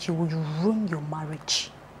husband, you will ruin your marriage.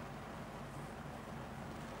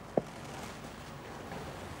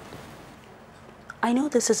 I know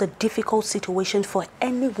this is a difficult situation for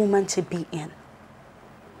any woman to be in,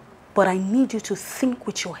 but I need you to think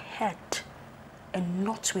with your head and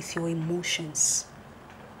not with your emotions.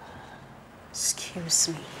 Excuse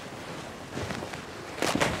me.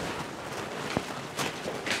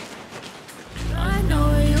 I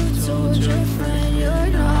know you told your friend you're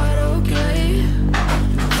not okay.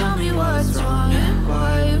 Tell me what's wrong and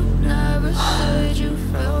why you never said you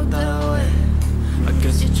felt that way. I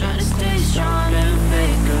guess you're trying to stay strong and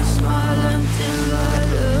fake a smile until I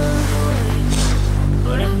look away.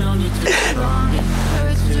 But I've known you too long. It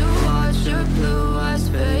hurts to watch your blue eyes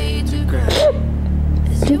fade to gray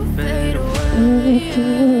as you fade away.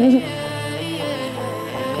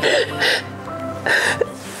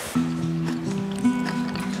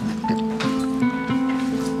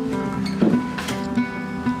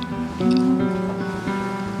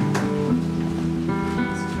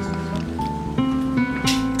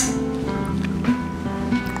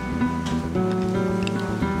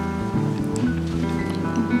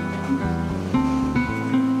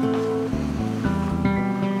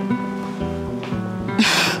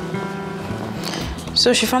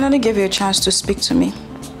 So she finally gave you a chance to speak to me.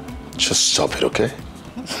 Just stop it, okay?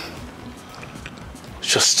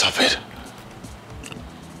 Just stop it.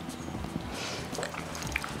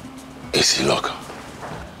 Easy, look.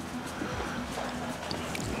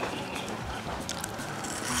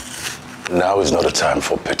 Now is not a time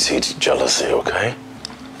for petite jealousy, okay?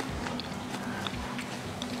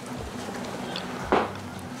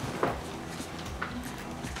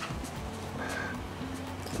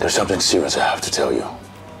 There's something serious I have to tell you.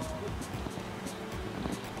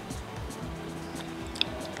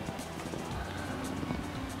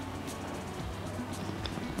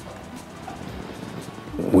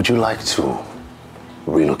 Would you like to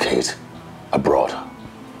relocate abroad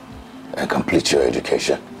and complete your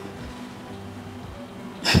education?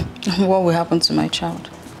 What will happen to my child?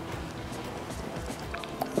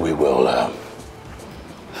 We will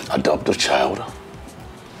adopt the child,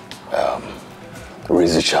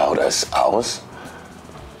 raise the child as ours,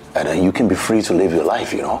 and then you can be free to live your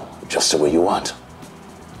life, you know, just the way you want.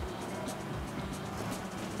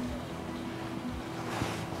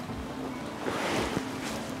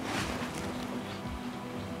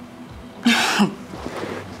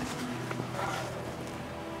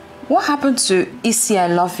 What happened to Issy, I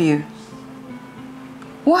love you?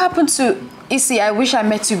 What happened to Issy, I wish I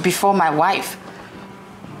met you before my wife?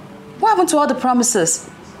 What happened to all the promises?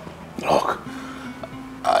 Look,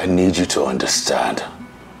 I need you to understand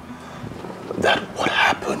that what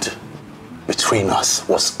happened between us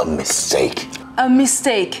was a mistake. A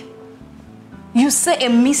mistake? You say a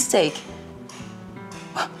mistake?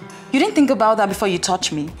 You didn't think about that before you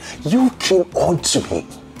touched me? You came on to me.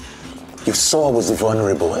 You saw I was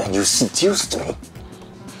vulnerable and you seduced me.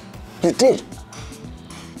 You did.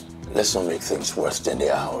 Let's not make things worse than they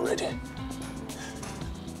are already.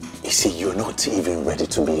 You see, you're not even ready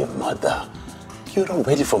to be a mother. You're not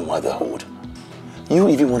ready for motherhood. You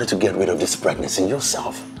even wanted to get rid of this pregnancy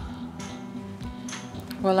yourself.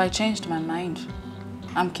 Well, I changed my mind.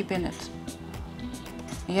 I'm keeping it.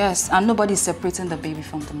 Yes, and nobody's separating the baby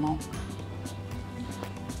from the mom.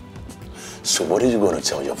 So what are you going to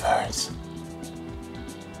tell your parents?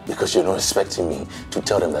 Because you're not expecting me to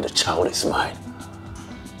tell them that the child is mine.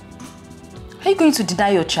 Are you going to deny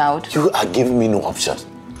your child? You are giving me no option.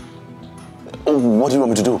 What do you want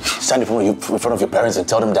me to do? Stand in front of your parents and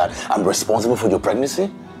tell them that I'm responsible for your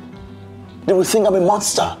pregnancy? They will think I'm a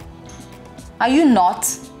monster. Are you not?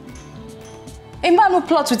 A man who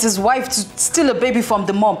plots with his wife to steal a baby from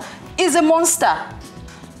the mom is a monster.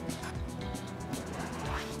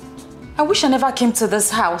 I wish I never came to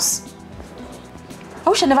this house. I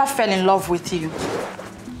wish I never fell in love with you.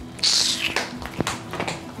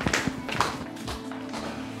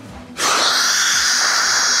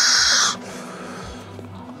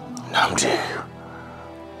 Namdi,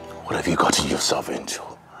 what have you gotten yourself into?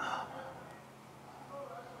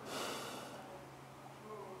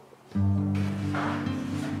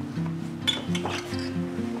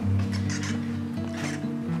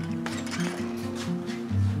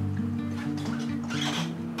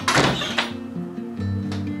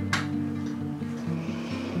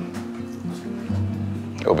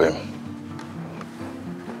 Obim,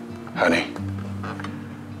 honey,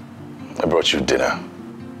 I brought you dinner.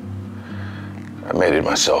 I made it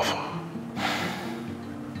myself.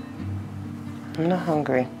 I'm not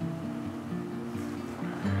hungry.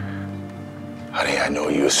 Honey, I know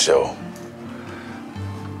you're so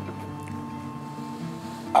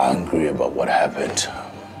angry about what happened.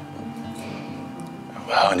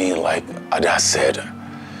 Honey, like Ada said,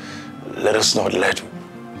 let us not let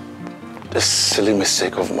this silly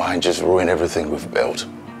mistake of mine just ruin everything we've built.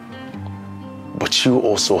 But you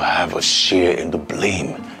also have a share in the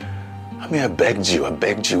blame. I mean, I begged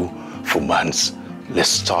you for months. Let's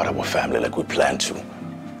start our family like we planned to.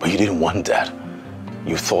 But you didn't want that.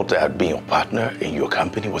 You thought that being a partner in your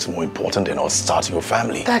company was more important than us starting your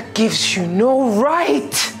family. That gives you no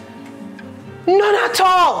right. None at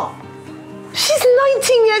all. She's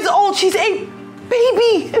 19 years old. She's a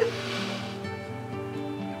baby.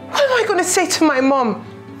 What am I going to say to my mom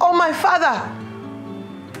or my father?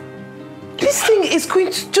 This thing is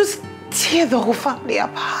going to just tear the whole family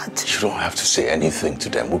apart. You don't have to say anything to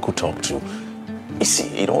them. We could talk to Issy.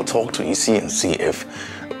 You know, talk to Issy and see if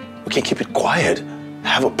we can keep it quiet.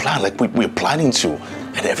 Have a plan like we're planning to.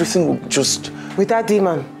 And everything will just... With that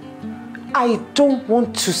demon, I don't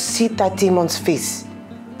want to see that demon's face.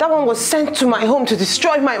 That one was sent to my home to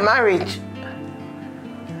destroy my marriage.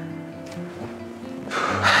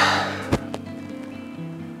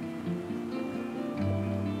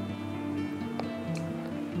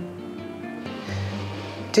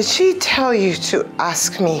 Did she tell you to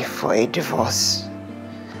ask me for a divorce?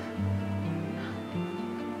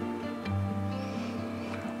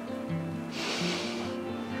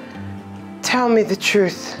 Tell me the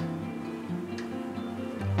truth.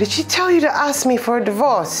 Did she tell you to ask me for a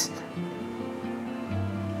divorce?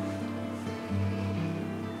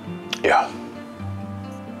 Yeah.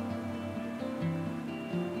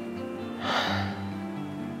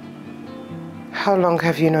 How long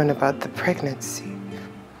have you known about the pregnancy?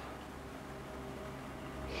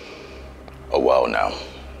 A while now.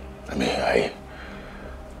 I mean, I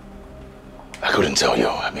couldn't tell you.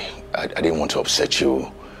 I mean, I didn't want to upset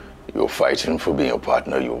you. You were fighting for being a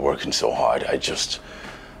partner. You were working so hard. I just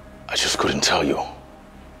couldn't tell you.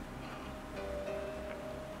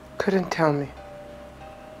 Couldn't tell me.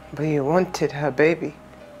 But you wanted her baby.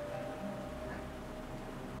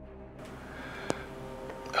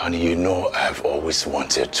 Honey, you know I've always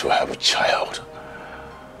wanted to have a child.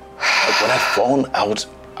 But when I found out,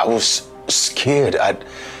 I was scared. I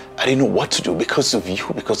didn't know what to do because of you,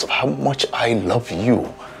 because of how much I love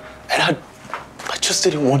you. And I just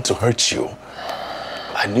didn't want to hurt you.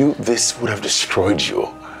 I knew this would have destroyed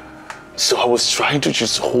you. So I was trying to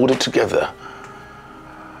just hold it together.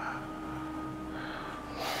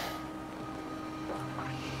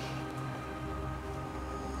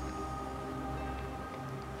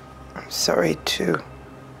 I'm sorry too.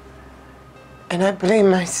 And I blame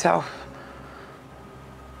myself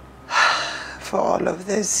for all of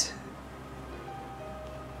this.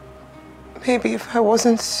 Maybe if I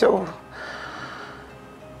wasn't so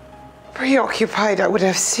preoccupied, I would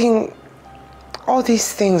have seen all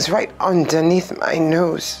these things right underneath my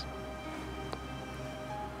nose.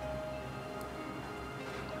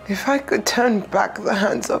 If I could turn back the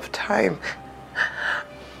hands of time,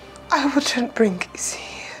 I wouldn't bring Izzy here.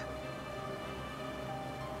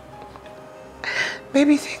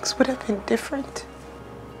 Maybe things would have been different.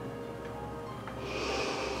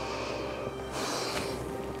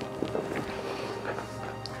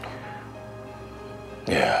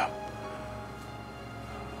 Yeah.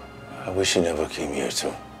 I wish you never came here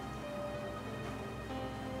too.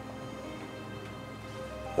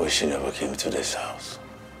 Wish you never came to this house.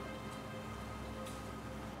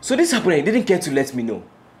 So this happened and you didn't care to let me know.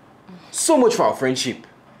 So much for our friendship.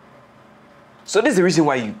 So this is the reason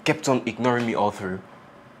why you kept on ignoring me all through.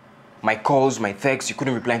 My calls, my texts, you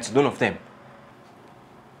couldn't reply to none of them.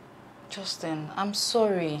 Justin, I'm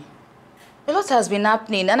sorry. A lot has been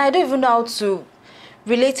happening and I don't even know how to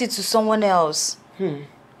relate it to someone else.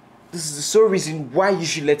 This is the sole reason why you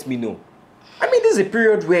should let me know. I mean, this is a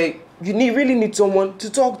period where you really need someone to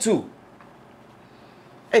talk to.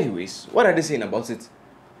 Anyways, what are they saying about it?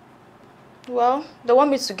 Well, they want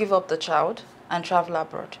me to give up the child and travel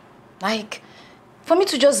abroad. Like, for me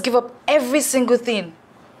to just give up every single thing.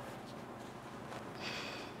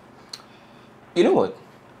 You know what?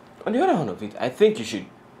 On the other hand of it, I think you should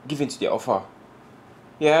give in to their offer.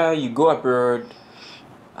 Yeah, you go abroad,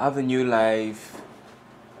 have a new life.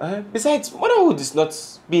 Besides, motherhood is not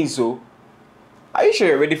being so. Are you sure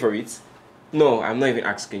you're ready for it? No, I'm not even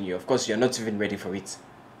asking you. Of course, you're not even ready for it.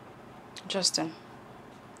 Justin,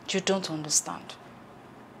 you don't understand.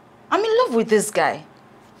 I'm in love with this guy.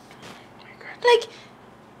 Oh my God. Like,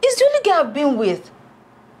 he's the only guy I've been with.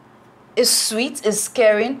 He's sweet, he's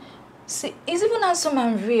caring. See, he's even handsome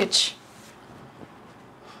and rich.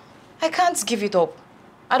 I can't give it up.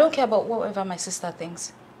 I don't care about whatever my sister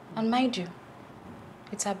thinks. And mind you,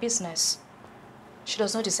 it's her business. She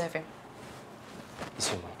does not deserve him.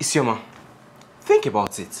 Isioma, think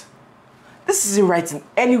about it. This isn't right in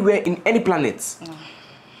anywhere in any planet. No.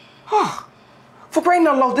 For crying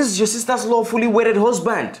out loud, this is your sister's lawfully wedded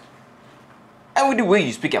husband. And with the way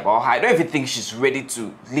you speak about her, I don't even think she's ready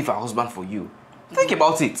to leave her husband for you. Think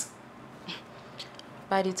about it.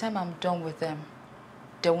 By the time I'm done with them,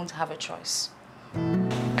 they won't have a choice.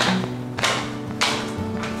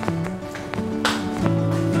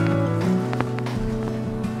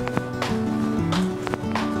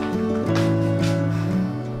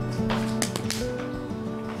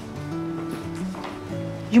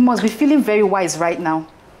 You must be feeling very wise right now.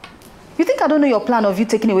 You think I don't know your plan of you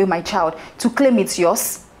taking away my child to claim it's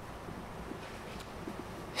yours?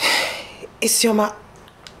 Isioma,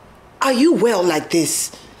 are you well like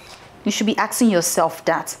this? You should be asking yourself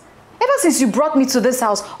that. Ever since you brought me to this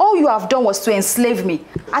house, all you have done was to enslave me.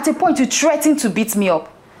 At a point, you threatened to beat me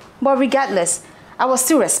up. But regardless, I was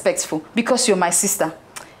still respectful because you're my sister.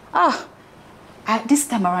 This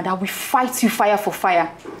time around, I will fight you fire for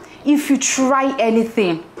fire. If you try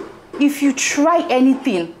anything,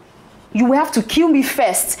 you will have to kill me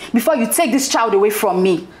first before you take this child away from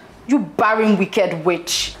me. You barren, wicked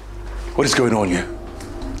witch. What is going on here?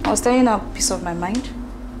 I was telling you a piece of my mind.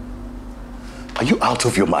 Are you out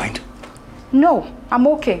of your mind? No, I'm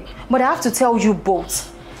okay. But I have to tell you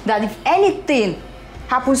both that if anything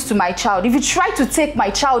happens to my child, if you try to take my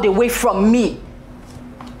child away from me.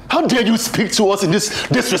 How dare you speak to us in this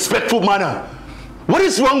disrespectful manner? What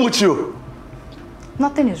is wrong with you?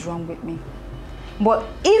 Nothing is wrong with me. But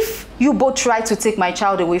if you both try to take my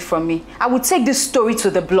child away from me, I will take this story to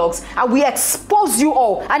the blogs. I will expose you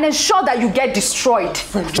all and ensure that you get destroyed.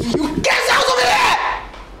 You get out of here!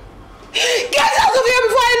 Get out of here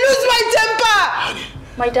before I lose my temper!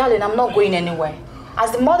 My darling, I'm not going anywhere.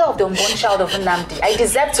 As the mother of the unborn child of Nnamdi, I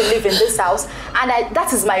deserve to live in this house, and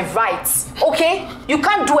that is my right, okay? You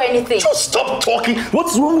can't do anything. Just stop talking.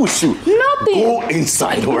 What's wrong with you? Nothing. Go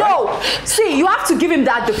inside, all right? No. See, you have to give him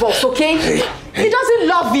that divorce, okay? Hey. He doesn't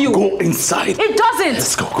love you. Go inside. He doesn't.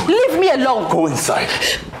 Let's go. Leave me alone. Go inside.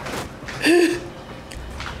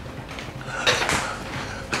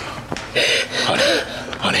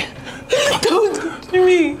 Honey. Don't touch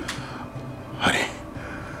me. Honey.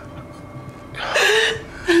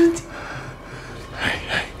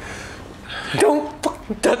 Hey. Don't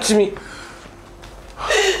fucking touch me.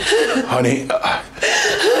 Honey.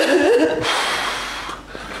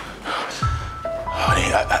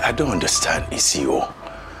 Honey, I don't understand ECO.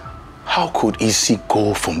 How could Isi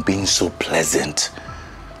go from being so pleasant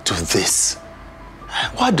to this?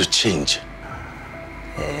 Why the change?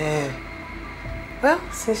 Well,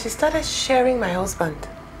 since she started sharing my husband,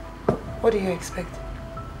 what do you expect?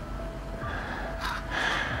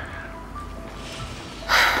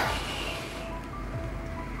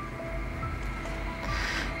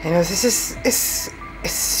 You know, this is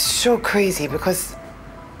it's so crazy because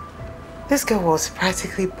this girl was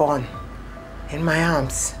practically born in my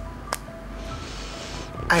arms.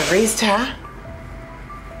 I raised her.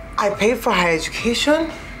 I paid for her education,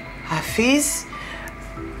 her fees.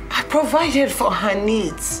 I provided for her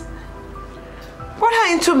needs. Brought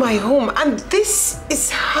her into my home, and this is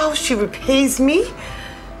how she repays me?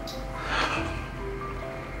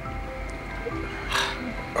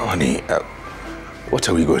 Honey, what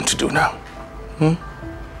are we going to do now?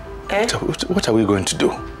 What are we going to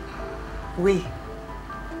do? We?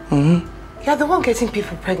 You're the one getting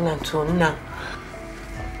people pregnant too now.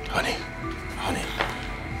 Honey,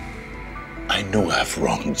 I know I've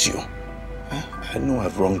wronged you. I know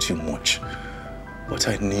I've wronged you much, but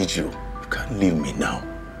I need you. You can't leave me now.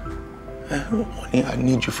 Honey, I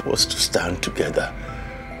need you for us to stand together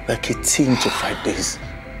like a team to fight this.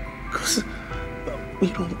 Because, you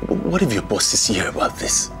know, what if your boss is here about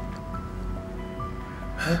this?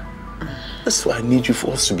 That's why I need you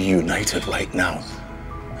for us to be united right now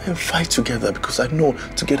and fight together, because I know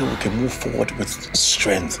together we can move forward with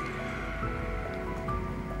strength.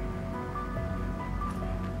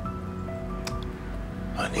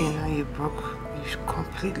 Honey. You know, you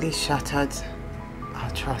completely shattered our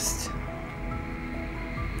trust.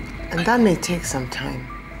 And that may take some time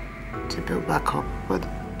to build back up, but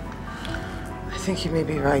I think you may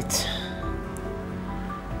be right.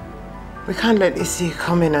 We can't let Issy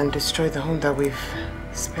come in and destroy the home that we've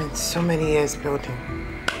spent so many years building.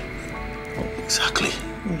 Exactly.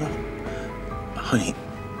 You know, honey,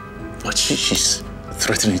 but she's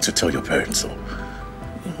threatening to tell your parents. So,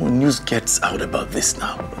 when news gets out about this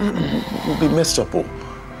now, we'll be messed up. Oh.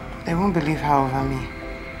 They won't believe her over me.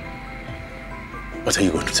 What are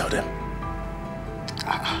you going to tell them?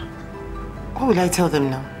 What will I tell them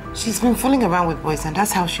now? She's been fooling around with boys, and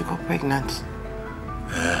that's how she got pregnant.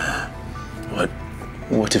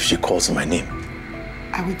 What if she calls my name?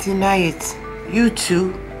 I will deny it. You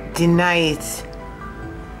too, deny it.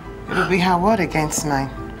 It'll be her word against mine.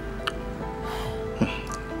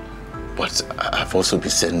 But I've also been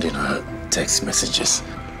sending her text messages.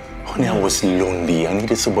 Honey, I was lonely. I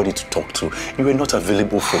needed somebody to talk to. You were not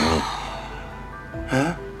available for me.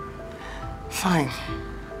 Fine.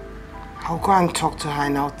 I'll go and talk to her,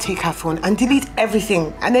 and I'll take her phone and delete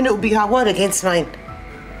everything. And then it'll be her word against mine.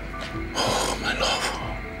 Oh, my love.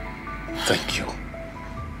 Thank you.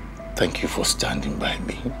 Thank you for standing by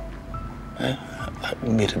me. I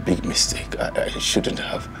made a big mistake. I shouldn't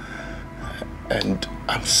have. And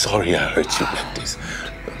I'm sorry I hurt you like this.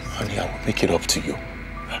 Honey, I will make it up to you.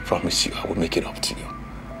 I promise you, I will make it up to you.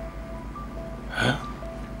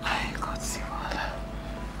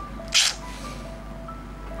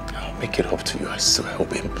 I'll make it up to you. I still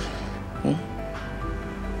help him.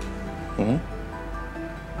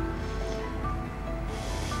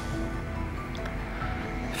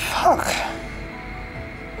 Fuck.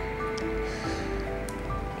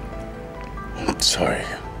 I'm sorry.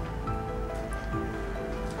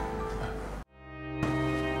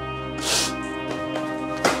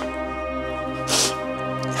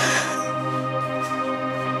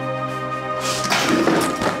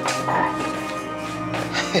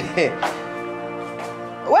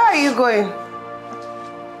 Where are you going?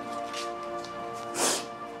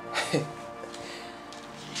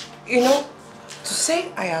 You know, to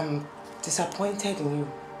say I am disappointed in you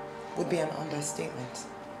would be an understatement.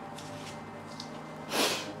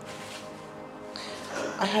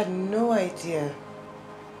 I had no idea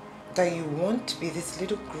that you want to be this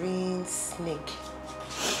little green snake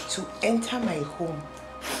to enter my home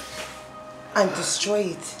and destroy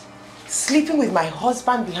it, sleeping with my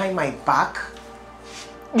husband behind my back.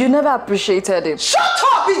 You never appreciated it. Shut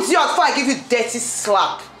up, idiot, before I give you a dirty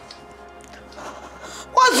slap.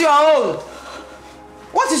 What's your own?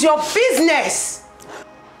 What is your business?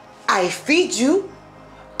 I feed you,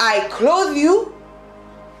 I clothe you,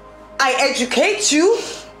 I educate you,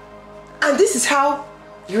 and this is how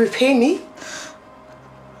you repay me?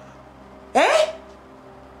 Eh?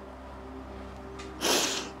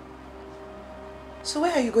 So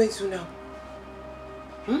where are you going to now?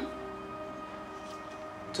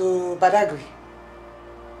 To Badagry?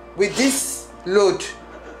 With this load,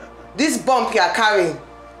 this bump you are carrying,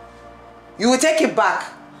 you will take it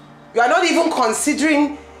back. You are not even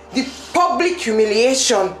considering the public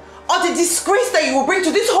humiliation or the disgrace that you will bring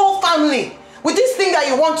to this whole family with this thing that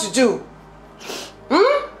you want to do.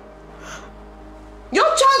 Your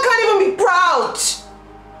child can't even be proud.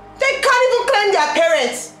 They can't even claim their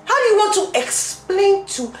parents. How do you want to explain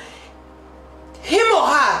to him or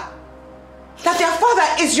her that their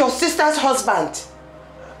father is your sister's husband?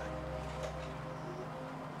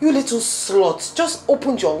 You little slut, just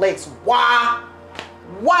opened your legs. Why?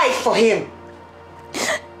 Why for him?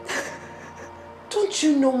 Don't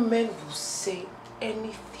you know men will say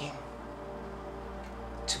anything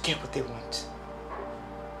to get what they want?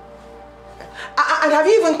 And have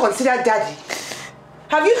you even considered daddy?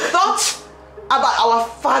 Have you thought about our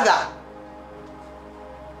father?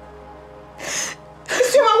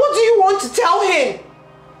 Isioma, what do you want to tell him?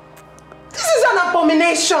 This is an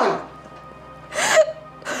abomination.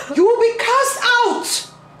 You will be cast out.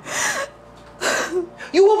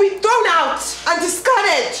 You will be thrown out and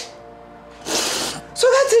discarded. So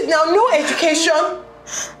that's it now. No education,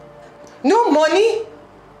 no money,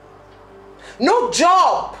 no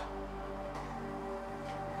job.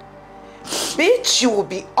 Bitch, you will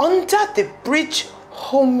be under the bridge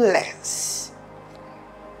homeless,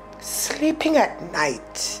 sleeping at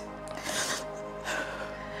night.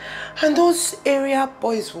 And those area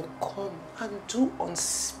boys will come and do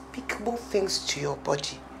unspeakable things to your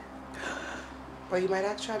body. But you might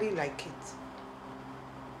actually like it.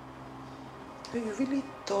 But you really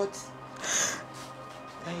thought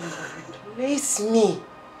that you would replace me,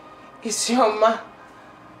 Isioma,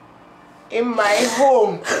 in my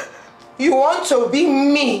home. You want to be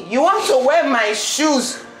me. You want to wear my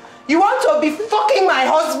shoes. You want to be fucking my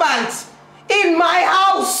husband in my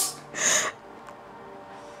house.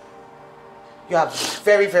 You are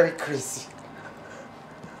very, very crazy.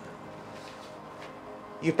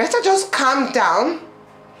 You better just calm down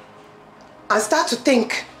and start to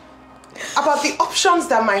think about the options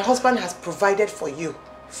that my husband has provided for you.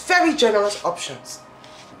 Very generous options.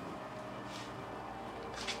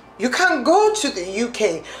 You can go to the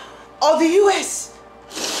UK or the US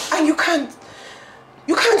and you can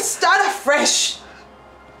start afresh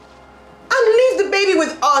and leave the baby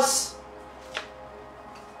with us.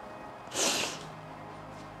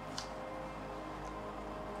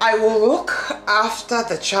 I will look after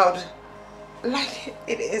the child like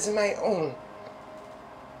it is my own.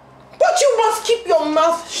 But you must keep your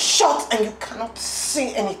mouth shut and you cannot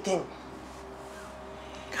say anything.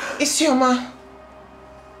 Isioma,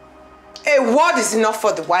 a word is enough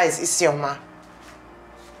for the wise, Isioma.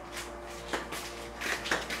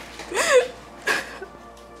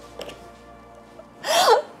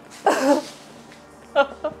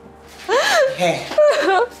 Hey,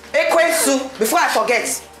 Ekwensu, before I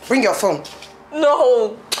forget, bring your phone.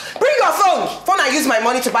 No. Bring your phone! Phone I used my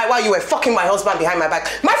money to buy while you were fucking my husband behind my back.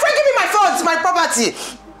 My friend, give me my phone, it's my property.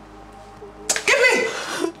 Give me!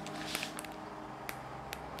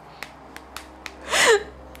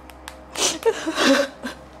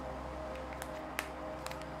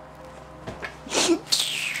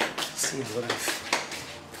 See you life.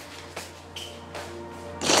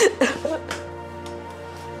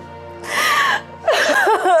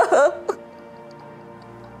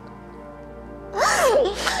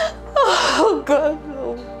 Oh God,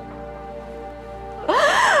 no.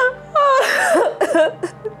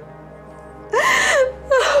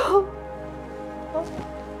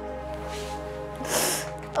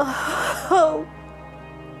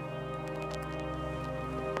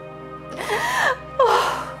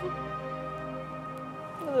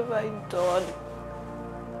 What have I done?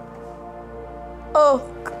 Oh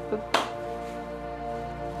God.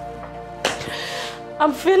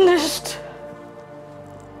 I'm finished.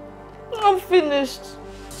 I'm finished.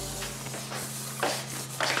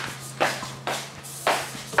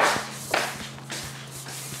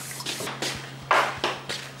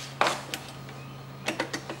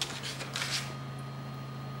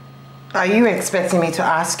 Are you expecting me to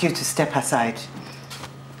ask you to step aside?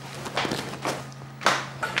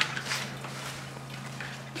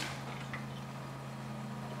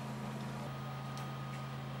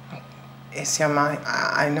 Isioma,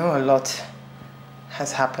 I know a lot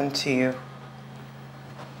has happened to you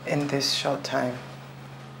in this short time.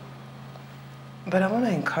 But I want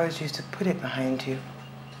to encourage you to put it behind you.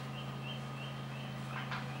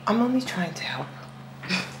 I'm only trying to help.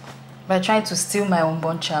 By trying to steal my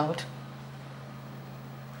unborn child?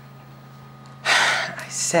 I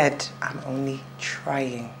said I'm only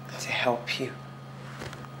trying to help you.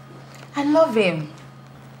 I love him.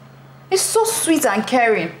 He's so sweet and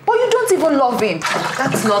caring, but you don't even love him.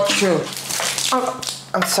 That's not true.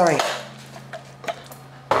 I'm sorry.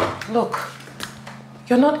 Look,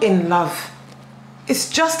 you're not in love. It's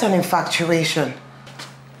just an infatuation.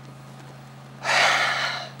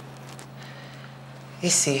 You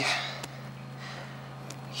see,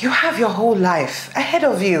 you have your whole life ahead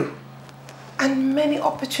of you and many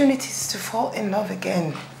opportunities to fall in love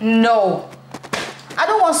again. No, I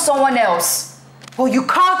don't want someone else. Well, you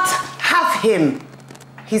can't have him.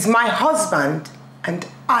 He's my husband and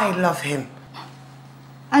I love him.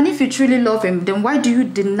 And if you truly love him, then why do you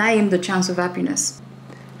deny him the chance of happiness?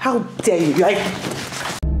 How dare you?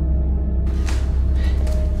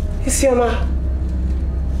 Isioma.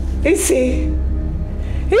 Isi,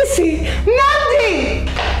 nothing!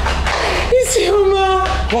 Isioma!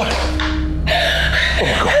 What? Oh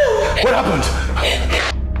my God, what happened?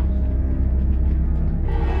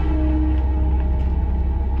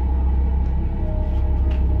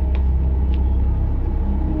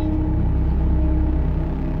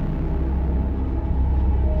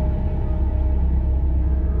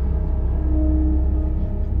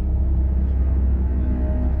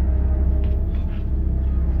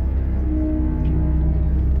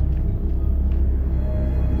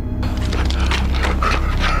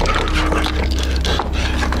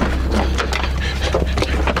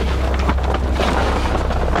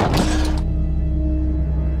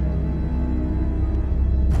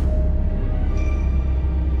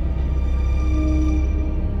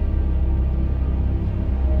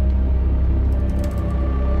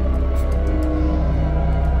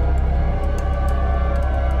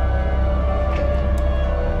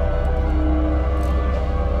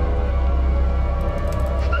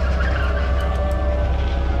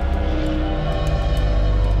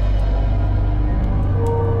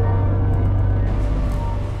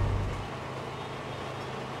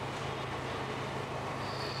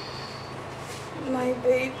 My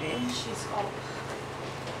baby. She's up.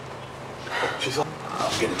 She's up.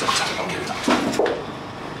 I'll get it done. I'll get it done.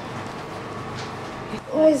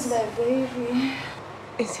 Where's my baby?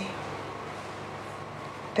 Izzy,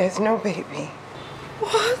 there's no baby.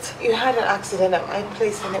 What? You had an accident at my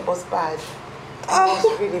place and it was bad. It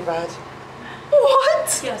was really bad.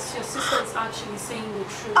 What? Yes, your sister is actually saying the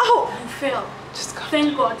truth. Oh! You fell. Just come.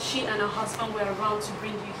 Thank God she and her husband were around to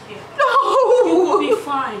bring you here. No! You will be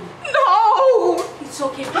fine. No! It's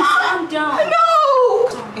okay. Please calm down. No!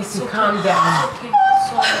 Izzy, calm down. It's okay.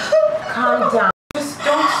 Sorry. Calm down. Just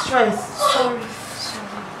don't stress. Sorry.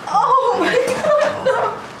 Oh my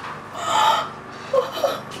God!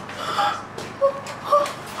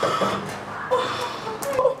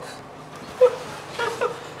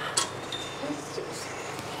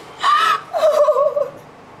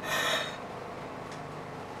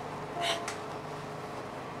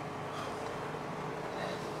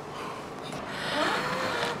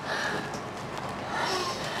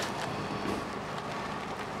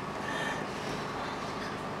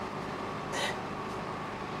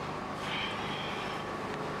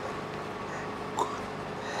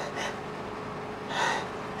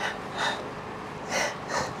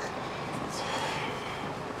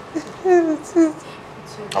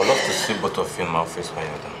 I would love to see both of you in my office when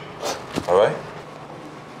you're done. Alright?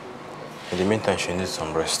 In the meantime, she needs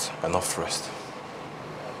some rest. Enough rest.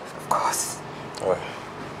 Of course. Alright.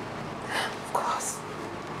 Of course.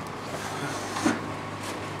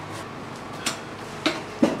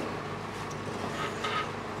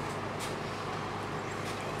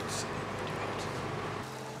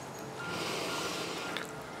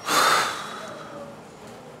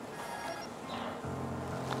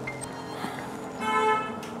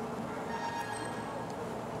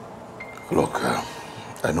 Look,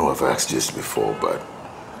 I know I've asked this before, but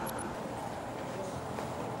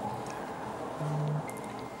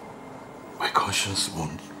my conscience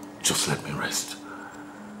won't Just let me rest.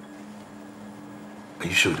 Are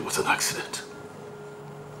you sure it was an accident?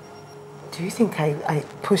 Do you think I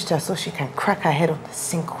pushed her so she can crack her head on the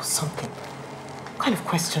sink or something? What kind of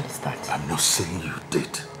question is that? I'm not saying you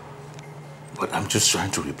did. But I'm just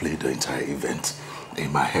trying to replay the entire event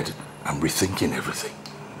in my head. I'm rethinking everything.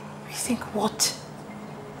 Rethink what?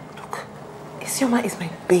 Look, Isioma is my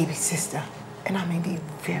baby sister. And I may be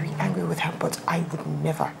very angry with her, but I would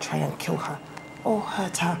never try and kill her or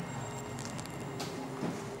hurt her.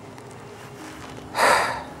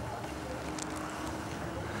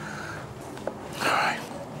 All right.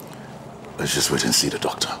 Let's just wait and see the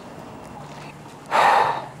doctor.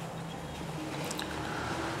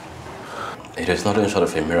 It is nothing short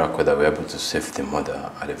of a miracle that we're able to save the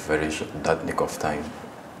mother at a very that nick of time.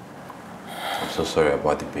 I'm so sorry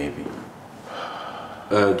about the baby.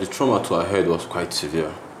 The trauma to her head was quite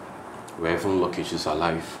severe. We're even lucky she's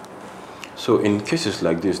alive. So in cases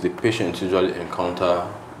like this, the patient usually encounter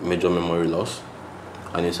major memory loss.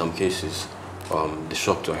 And in some cases, the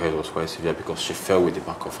shock to her head was quite severe because she fell with the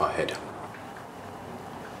back of her head.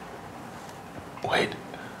 Wait.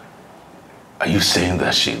 Are you saying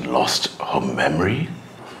that she lost her memory?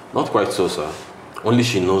 Not quite so, sir. Only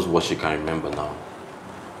she knows what she can remember now.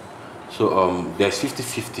 So there's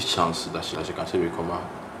 50-50 chance that she can still recover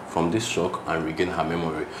from this shock and regain her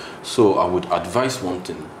memory. So I would advise one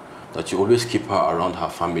thing, that you always keep her around her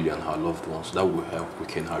family and her loved ones. That will help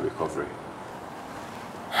weaken her recovery.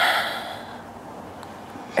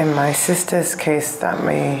 In my sister's case, that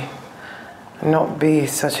may not be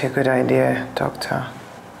such a good idea, Doctor.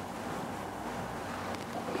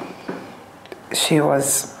 She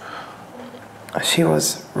was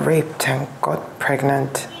raped and got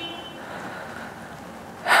pregnant.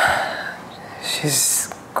 She's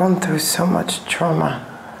gone through so much trauma.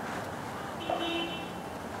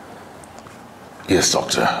 Yes,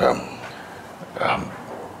 doctor.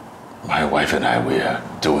 My wife and I, we are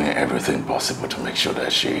doing everything possible to make sure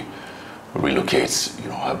that she relocates,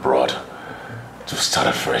 abroad to start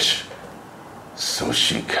afresh, so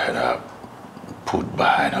she can put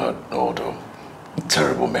behind her all the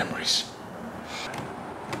terrible memories.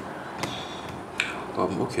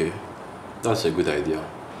 Okay, that's a good idea.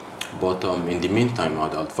 But in the meantime,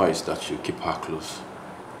 I'd advise that you keep her close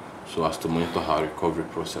so as to monitor her recovery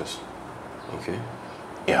process. Okay?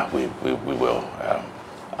 Yeah, we will.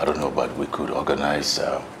 I don't know, but we could organize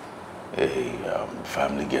a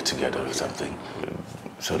family get-together or something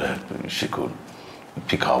so that she could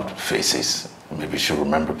pick out faces. Maybe she'll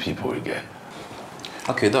remember people again.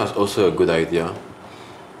 Okay, that's also a good idea.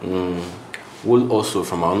 We'll also,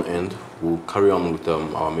 from our own end, we'll carry on with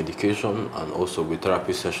our medication and also with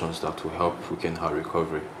therapy sessions that will help weaken her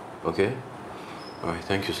recovery. Okay? All right,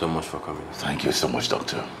 thank you so much for coming. Thank you so much,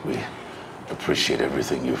 doctor. We appreciate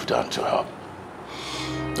everything you've done to help.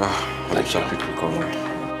 Let's quick recovery.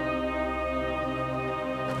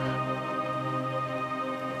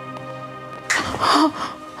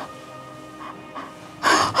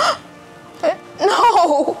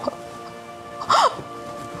 No!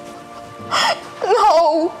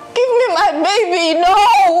 No! Give me my baby! No!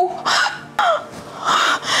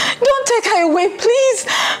 Don't take her away, please!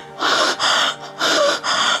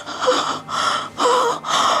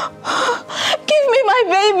 Give me my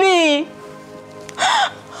baby!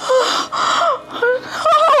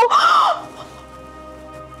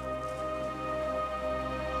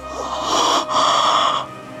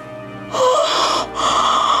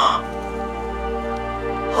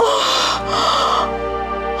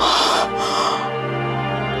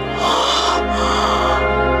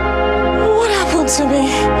 What happened to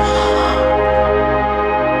me?